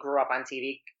 like they grew up on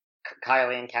TV.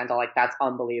 Kylie and Kendall, like that's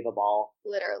unbelievable.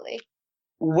 Literally.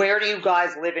 Where do you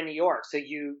guys live in New York? So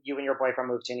you and your boyfriend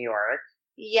moved to New York.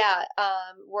 Yeah,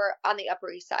 we're on the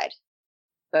Upper East Side.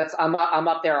 I'm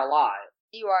up there a lot.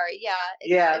 You are, yeah.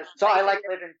 Yeah, so I like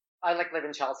live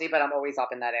in Chelsea, but I'm always up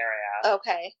in that area.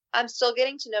 Okay. I'm still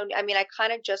getting to know, I mean, I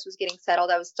kind of just was getting settled.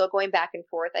 I was still going back and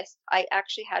forth. I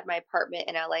actually had my apartment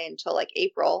in LA until like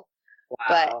April. Wow.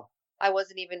 But I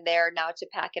wasn't even there now to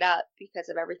pack it up because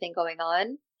of everything going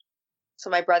on. So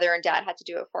my brother and dad had to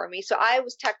do it for me. So I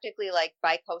was technically like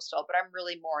bi-coastal, but I'm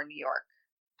really more in New York.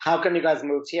 How come you guys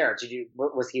moved here?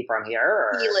 Was he from here?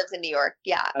 Or? He lives in New York.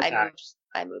 Yeah, okay.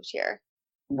 I moved here.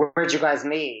 Where'd you guys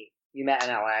meet? You met in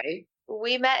LA?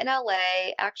 We met in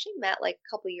LA. Actually met like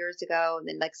a couple years ago, and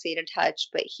then like stayed in touch.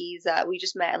 But we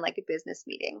just met in like a business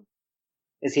meeting.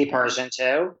 Is he Persian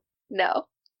too? No,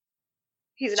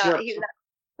 he's not. He's not.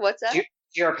 What's up? Do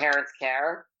your parents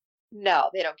care?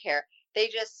 No, they don't care. They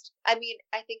just, I mean,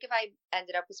 I think if I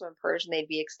ended up with someone Persian, they'd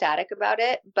be ecstatic about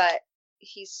it. But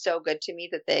he's so good to me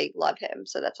that they love him.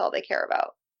 So that's all they care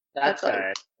about. That's good.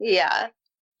 Like, yeah.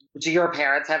 Do your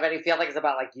parents have any feelings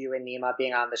about like you and Nima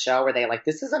being on the show? Were they like,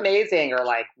 this is amazing? Or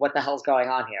like, what the hell's going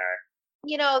on here?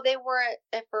 You know, they weren't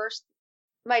at first.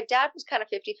 My dad was kind of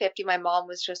 50-50. My mom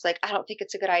was just like, I don't think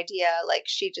it's a good idea. Like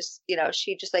she just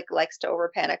like likes to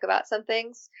over panic about some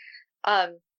things.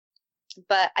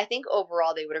 But I think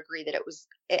overall they would agree that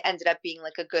it ended up being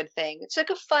like a good thing. It's like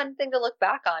a fun thing to look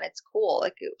back on. It's cool.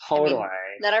 Like totally. I mean,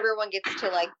 not everyone gets to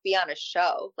like be on a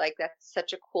show. Like that's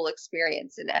such a cool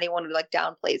experience, and anyone who like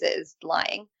downplays it is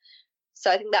lying. So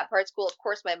I think that part's cool. Of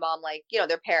course, my mom, like, you know,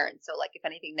 they're parents, so like if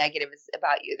anything negative is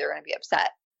about you, they're going to be upset.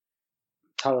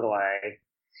 Totally.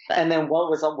 And then what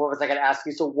was I going to ask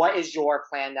you? So what is your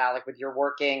plan now? Like with your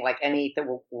working, like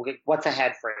anything, what's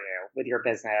ahead for you with your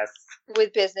business?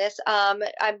 With business, I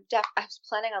was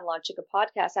planning on launching a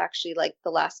podcast actually like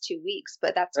the last 2 weeks,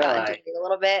 but that's gotten delayed a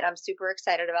little bit. I'm super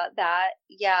excited about that.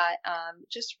 Yeah.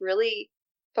 Just really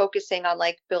focusing on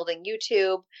like building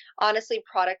YouTube. Honestly,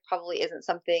 product probably isn't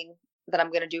something that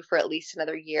I'm going to do for at least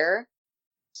another year.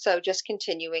 So just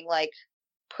continuing like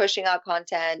pushing out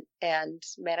content and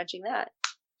managing that.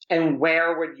 And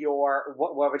where would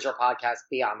what would your podcast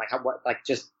be on? Like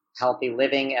just healthy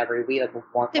living every week?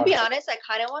 Like to be honest, I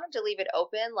kind of wanted to leave it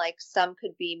open. Like some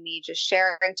could be me just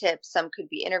sharing tips. Some could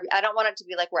be interview. I don't want it to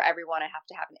be like where everyone I have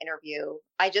to have an interview.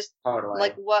 I just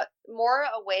like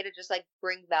a way to just like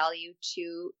bring value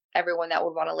to everyone that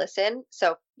would want to listen.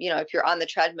 So, you know, if you're on the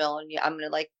treadmill and I'm going to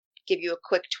like give you a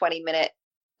quick 20-minute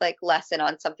like lesson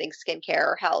on something skincare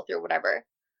or health or whatever.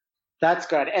 That's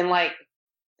good. And like,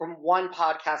 from one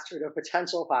podcaster to a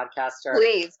potential podcaster.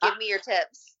 Please give me your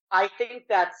tips. I think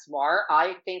that's smart.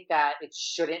 I think that it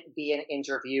shouldn't be an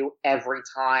interview every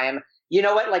time. You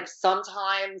know what? Like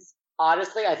sometimes,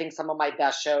 honestly, I think some of my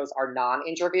best shows are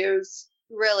non-interviews.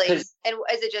 Really? And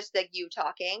is it just like you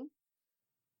talking?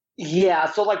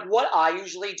 Yeah. So like what I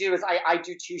usually do is I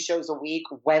do 2 shows a week.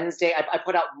 Wednesday, I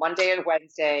put out Monday and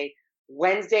Wednesday.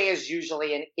 Wednesday is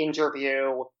usually an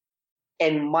interview.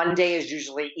 And Monday is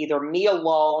usually either me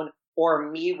alone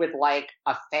or me with like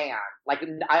a fan. Like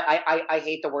I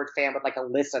hate the word fan, but like a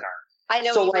listener. I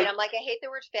know what you mean. I'm like, I hate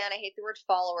the word fan. I hate the word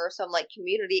follower. So I'm like,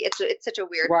 community. It's such a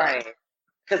weird right. thing.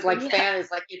 Because like fan is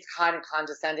like, it's kind of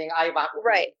condescending.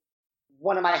 Right.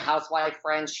 One of my housewife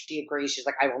friends, she agrees. She's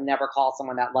like, I will never call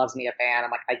someone that loves me a fan.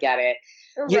 I'm like, I get it.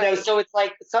 Right. You know, so it's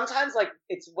like sometimes like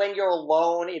it's when you're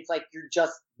alone, it's like you're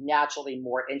just naturally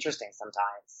more interesting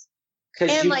sometimes.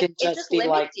 And like it just limits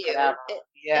like, you. Like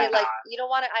you don't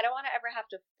want to. I don't want to ever have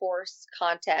to force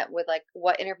content with like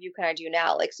what interview can I do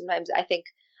now. Like sometimes I think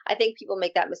I think people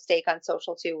make that mistake on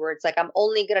social too, where it's like, I'm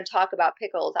only going to talk about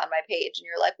pickles on my page. And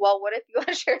you're like, well, what if you want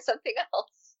to share something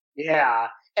else? Yeah.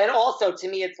 And also to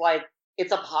me, it's like,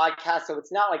 it's a podcast, so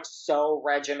it's not like so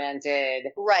regimented.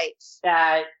 Right.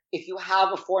 That if you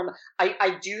have a form,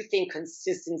 I do think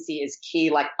consistency is key.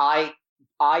 Like I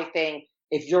think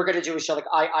if you're going to do a show, like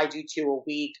I do 2 a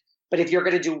week, but if you're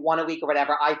going to do 1 a week or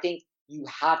whatever, I think you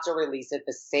have to release it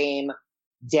the same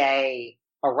day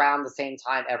around the same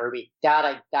time every week. That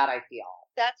I feel.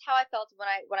 That's how I felt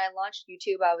when I launched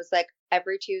YouTube. I was like,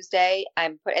 every Tuesday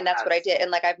and that's what I did. And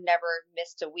like, I've never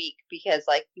missed a week because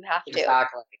like you have to.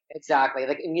 Exactly.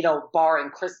 Like, and, you know, barring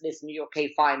Christmas, New York,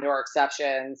 okay, fine, there are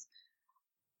exceptions.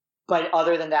 But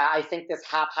other than that, I think this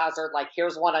haphazard, like,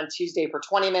 here's one on Tuesday for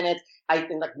 20 minutes. I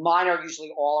think like mine are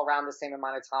usually all around the same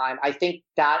amount of time. I think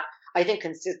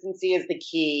consistency is the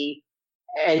key.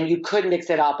 And you could mix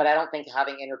it up, but I don't think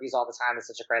having interviews all the time is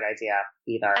such a great idea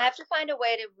either. I have to find a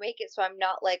way to make it so I'm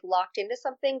not like locked into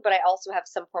something, but I also have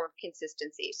some form of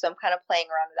consistency. So I'm kind of playing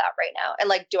around with that right now. And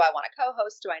like, do I want to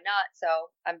co-host? Do I not? So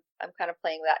I'm kind of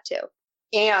playing with that too.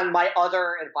 And my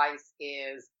other advice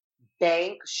is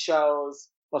bank shows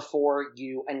before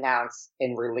you announce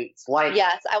and release. Like,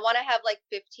 yes, I want to have like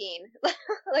 15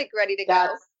 like ready to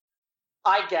go.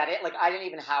 I get it. Like, I didn't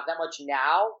even have that much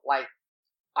now. Like,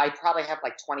 I probably have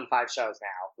like 25 shows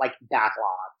now, like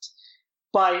backlogged.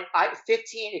 But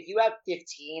 15, if you have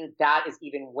 15, that is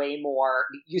even way more.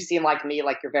 You seem like me,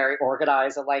 like you're very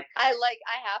organized and like. I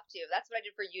have to. That's what I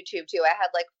did for YouTube too. I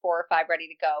had like 4 or 5 ready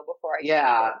to go before I.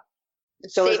 Yeah.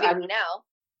 So saving me now.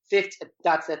 15,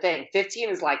 that's the thing. 15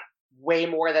 is like way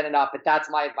more than enough, but that's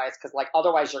my advice because like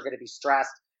otherwise you're going to be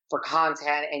stressed for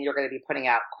content and you're going to be putting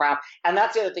out crap. And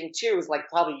that's the other thing too is like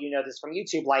probably you know this from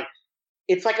YouTube, like.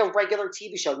 It's like a regular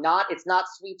TV show. It's not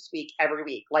sweep speak every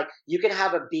week. Like you can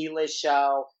have a B-list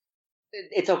show.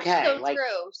 It's okay.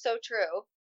 So true.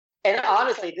 And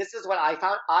honestly, this is what I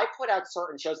found. I put out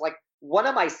certain shows. Like one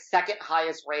of my second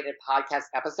highest rated podcast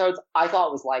episodes, I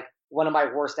thought was like one of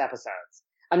my worst episodes.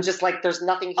 I'm just like, there's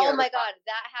nothing here. Oh my God.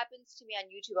 That happens to me on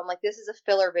YouTube. I'm like, this is a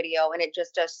filler video and it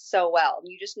just does so well.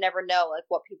 You just never know like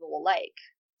what people will like.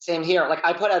 Same here. Like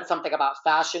I put out something about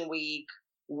Fashion Week,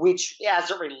 which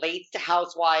as it relates to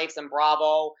Housewives and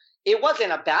Bravo, it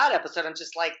wasn't a bad episode. I'm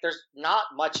just like, there's not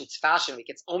much. It's Fashion Week.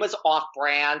 It's almost off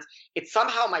brand. It's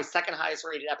somehow my second highest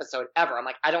rated episode ever. I'm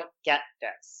like, I don't get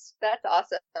this. That's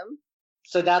awesome.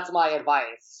 So that's my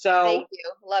advice. So thank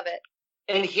you. Love it.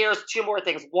 And here's 2 more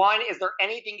things. One, is there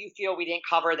anything you feel we didn't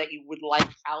cover that you would like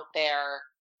out there?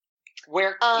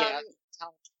 Where? I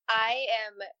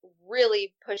am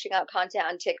really pushing out content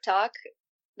on TikTok.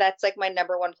 That's like my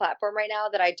number 1 platform right now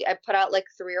that I do. I put out like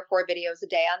 3 or 4 videos a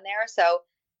day on there. So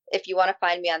if you want to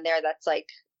find me on there, that's like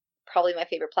probably my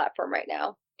favorite platform right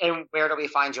now. And where do we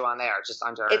find you on there? Just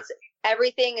under? It's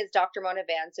everything is Dr. Mona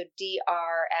Vand. So DrMonaVand.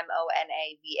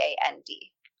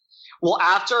 Well,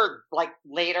 after like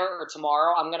later or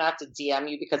tomorrow, I'm going to have to DM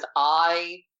you because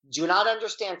I do not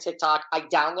understand TikTok. I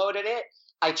downloaded it.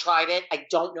 I tried it. I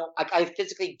don't know. I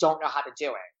physically don't know how to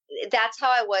do it. That's how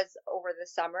I was over the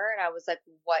summer. And I was like,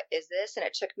 what is this? And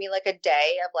it took me like a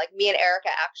day of like, me and Erica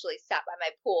actually sat by my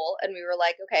pool and we were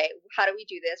like, okay, how do we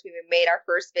do this? We made our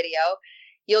first video.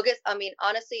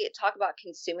 Honestly, talk about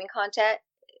consuming content.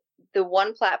 The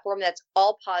one platform that's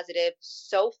all positive,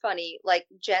 so funny. Like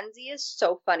Gen Z is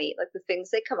so funny. Like the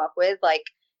things they come up with, like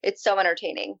it's so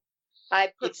entertaining.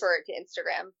 I prefer it to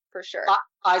Instagram for sure.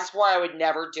 I swore I would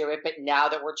never do it, but now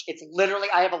that it's literally,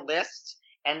 I have a list.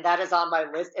 And that is on my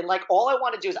list. And like, all I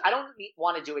want to do is I don't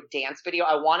want to do a dance video.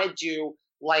 I want to do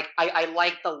like, I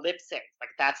like the lip sync. Like,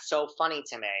 that's so funny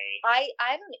to me. I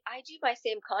do my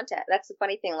same content. That's the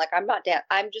funny thing. Like, I'm not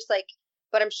I'm just like,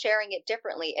 but I'm sharing it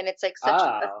differently. And it's like such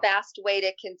a fast way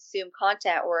to consume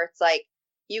content where it's like,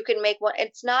 you can make one.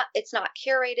 It's not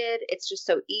curated. It's just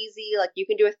so easy. Like you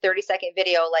can do a 30-second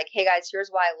video. Like, hey guys,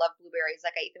 here's why I love blueberries.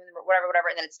 Like I eat them, whatever.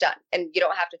 And then it's done. And you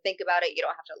don't have to think about it. You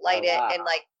don't have to light it. And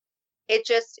like, it's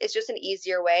just an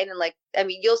easier way. And then like,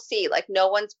 you'll see like no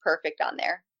one's perfect on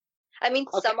there.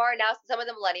 Some are now, some of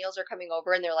the millennials are coming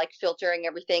over and they're like filtering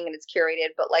everything and it's curated,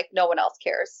 but like no one else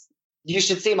cares. You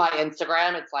should see my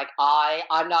Instagram. It's like,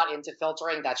 I'm not into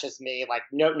filtering. That's just me. Like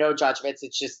no judgments.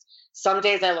 It's just some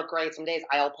days I look great. Some days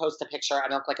I'll post a picture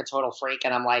and I look like a total freak.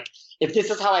 And I'm like, if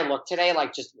this is how I look today,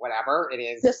 like just whatever it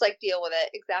is. Just like deal with it.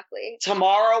 Exactly.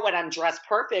 Tomorrow when I'm dressed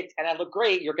perfect and I look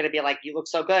great, you're going to be like, you look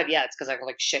so good. Yeah, it's because I looked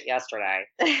like shit yesterday.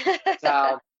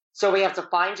 So we have to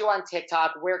find you on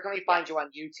TikTok. Where can we find you on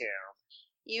YouTube?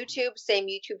 YouTube, same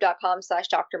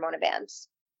youtube.com/DrMonaVand.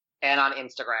 And on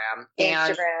Instagram.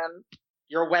 And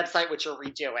your website, which you're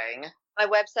redoing. My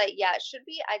website, yeah, it should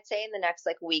be, I'd say in the next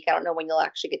like week. I don't know when you'll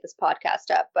actually get this podcast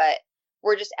up, but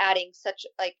we're just adding such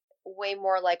like way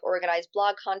more like organized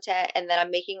blog content. And then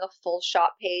I'm making a full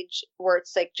shop page where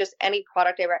it's like just any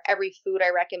product, every food I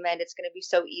recommend. It's going to be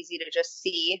so easy to just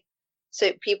see.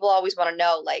 So people always want to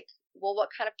know like, well, what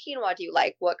kind of quinoa do you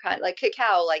like? What kind, like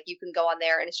cacao, like you can go on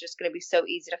there and it's just going to be so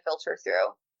easy to filter through.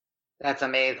 That's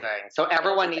amazing. So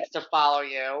everyone needs to follow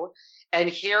you. And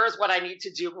here's what I need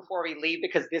to do before we leave,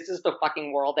 because this is the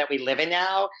fucking world that we live in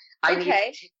now. I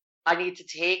need to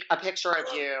take a picture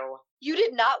of you. You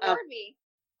did not warn me.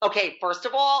 Okay, first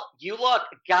of all, you look,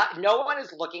 no one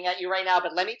is looking at you right now,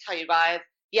 but let me tell you guys,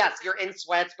 yes, you're in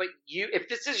sweats, but if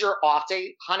this is your off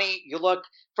day, honey, you look,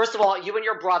 first of all, you and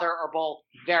your brother are both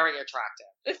very attractive.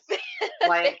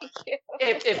 Like,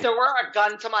 if there were a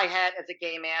gun to my head as a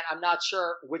gay man, I'm not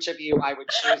sure which of you I would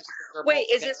choose. Wait,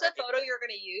 is this a photo you're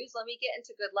going to use? Let me get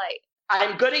into good light.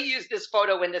 I'm going to use this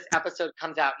photo when this episode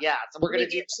comes out, yeah. So we're going to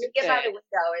do get by the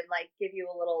window and like give you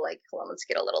a little like, hold on, let's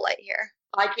get a little light here.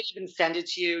 I could even send it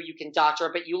to you. You can doctor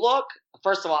it, but you look,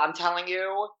 first of all, I'm telling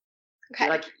you,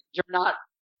 like, you're not,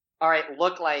 all right,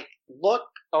 look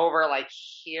over like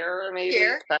here, maybe.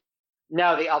 Here?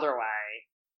 No, the other way.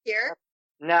 Here?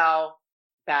 No,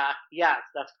 back. Yes,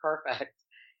 that's perfect.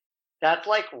 That's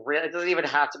like really, it doesn't even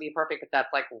have to be perfect, but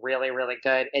that's like really, really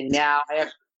good. And now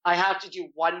I have to do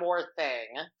one more thing.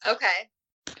 Okay.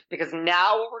 Because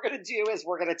now what we're going to do is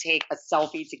we're going to take a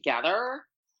selfie together.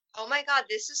 Oh my God,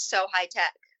 this is so high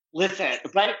tech. Listen,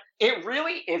 but it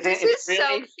really isn't. This is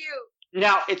really, so cute.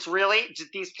 No, it's really,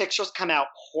 these pictures come out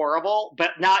horrible,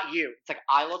 but not you. It's like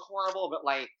I look horrible, but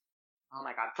like, oh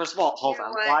my God. First of all, hold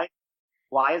on.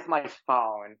 Why is my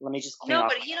phone? Let me just clean up. No,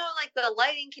 but you know, like the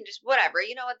lighting can just, whatever.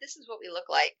 You know what? This is what we look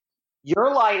like.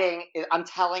 Your lighting, I'm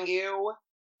telling you,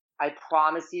 I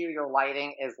promise you, your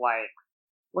lighting is like,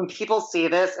 when people see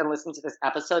this and listen to this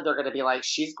episode, they're going to be like,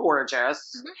 she's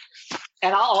gorgeous. Mm-hmm.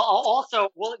 And I'll also,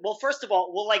 well, first of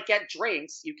all, we'll like get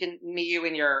drinks. You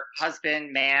and your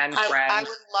husband, man, friend. I would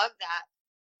love that.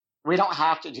 We don't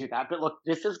have to do that, but look,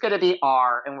 this is going to be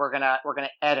and we're going to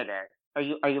edit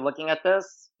it. Are you looking at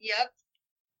this? Yep.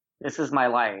 This is my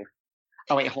life.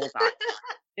 Oh wait, hold on.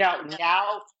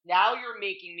 Now you're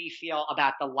making me feel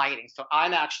about the lighting. So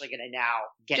I'm actually going to now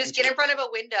get in front of a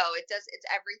window. It's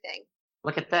everything.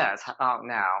 Look at this. Oh,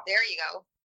 no. There you go.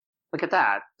 Look at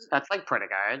that. That's like pretty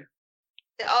good.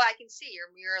 Oh, I can see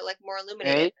you're like more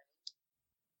illuminated. Hey.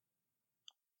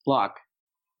 Look.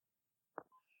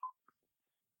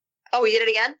 Oh, we did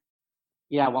it again?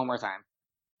 Yeah, one more time.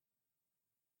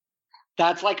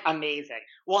 That's like amazing.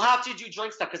 We'll have to do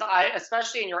drink stuff because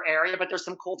especially in your area, but there's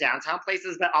some cool downtown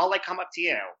places, but I'll like come up to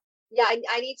you. Yeah,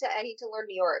 I need to learn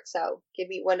New York. So give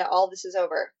me, when all this is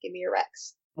over, give me your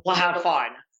Rex. We'll have fun.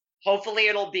 Hopefully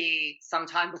it'll be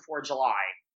sometime before July.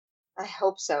 I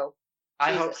hope so.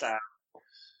 I hope so.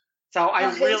 So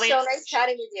I really, so nice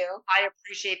chatting with you. I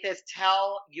appreciate this.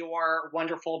 Tell your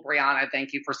wonderful Brianna,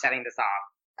 thank you for setting this up.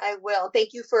 I will. Thank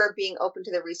you for being open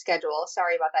to the reschedule.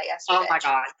 Sorry about that yesterday. Oh my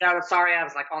God. No, sorry. I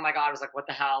was like, oh my God. I was like, what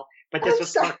the hell? But this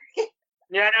was fun.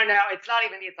 No. It's not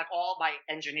even me. It's like all my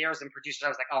engineers and producers. I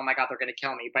was like, oh my God, they're going to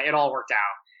kill me. But it all worked out.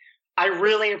 I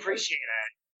really appreciate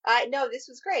it. No, this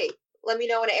was great. Let me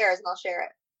know when it airs and I'll share it.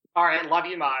 All right. Love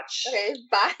you much. Okay.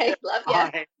 Bye. Love you.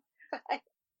 Bye. Bye.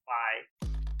 Bye.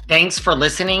 Thanks for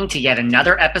listening to yet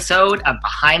another episode of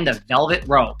Behind the Velvet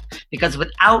Rope. Because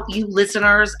without you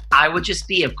listeners, I would just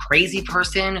be a crazy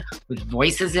person with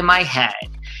voices in my head.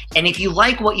 And if you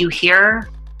like what you hear,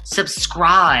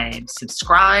 subscribe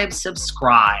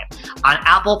on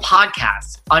Apple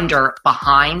Podcasts under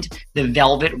Behind the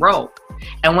Velvet Rope.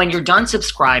 And when you're done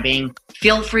subscribing,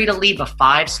 feel free to leave a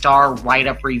 5-star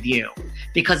write-up review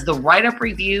because the write-up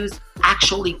reviews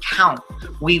actually count.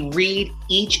 We read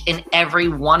each and every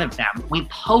one of them. We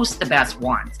post the best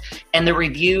ones, and the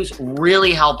reviews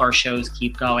really help our shows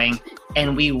keep going,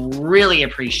 and we really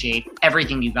appreciate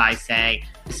everything you guys say,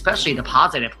 especially the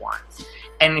positive ones.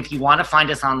 And if you want to find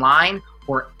us online,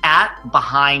 we're at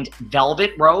Behind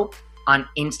Velvet Rope on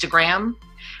Instagram.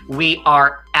 We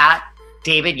are at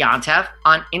David Yontef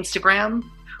on Instagram.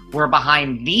 We're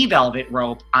Behind the Velvet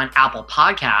Rope on Apple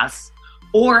Podcasts.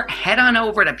 Or head on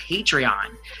over to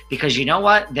Patreon because you know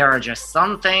what? There are just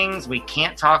some things we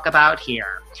can't talk about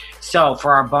here. So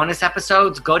for our bonus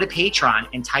episodes, go to Patreon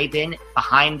and type in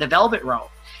Behind the Velvet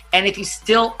Rope. And if you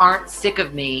still aren't sick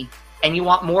of me and you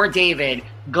want more David,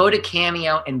 go to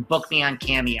Cameo and book me on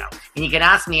Cameo. And you can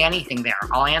ask me anything there.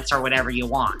 I'll answer whatever you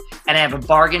want. And I have a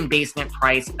bargain basement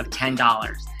price of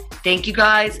 $10. Thank you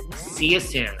guys. See you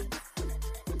soon.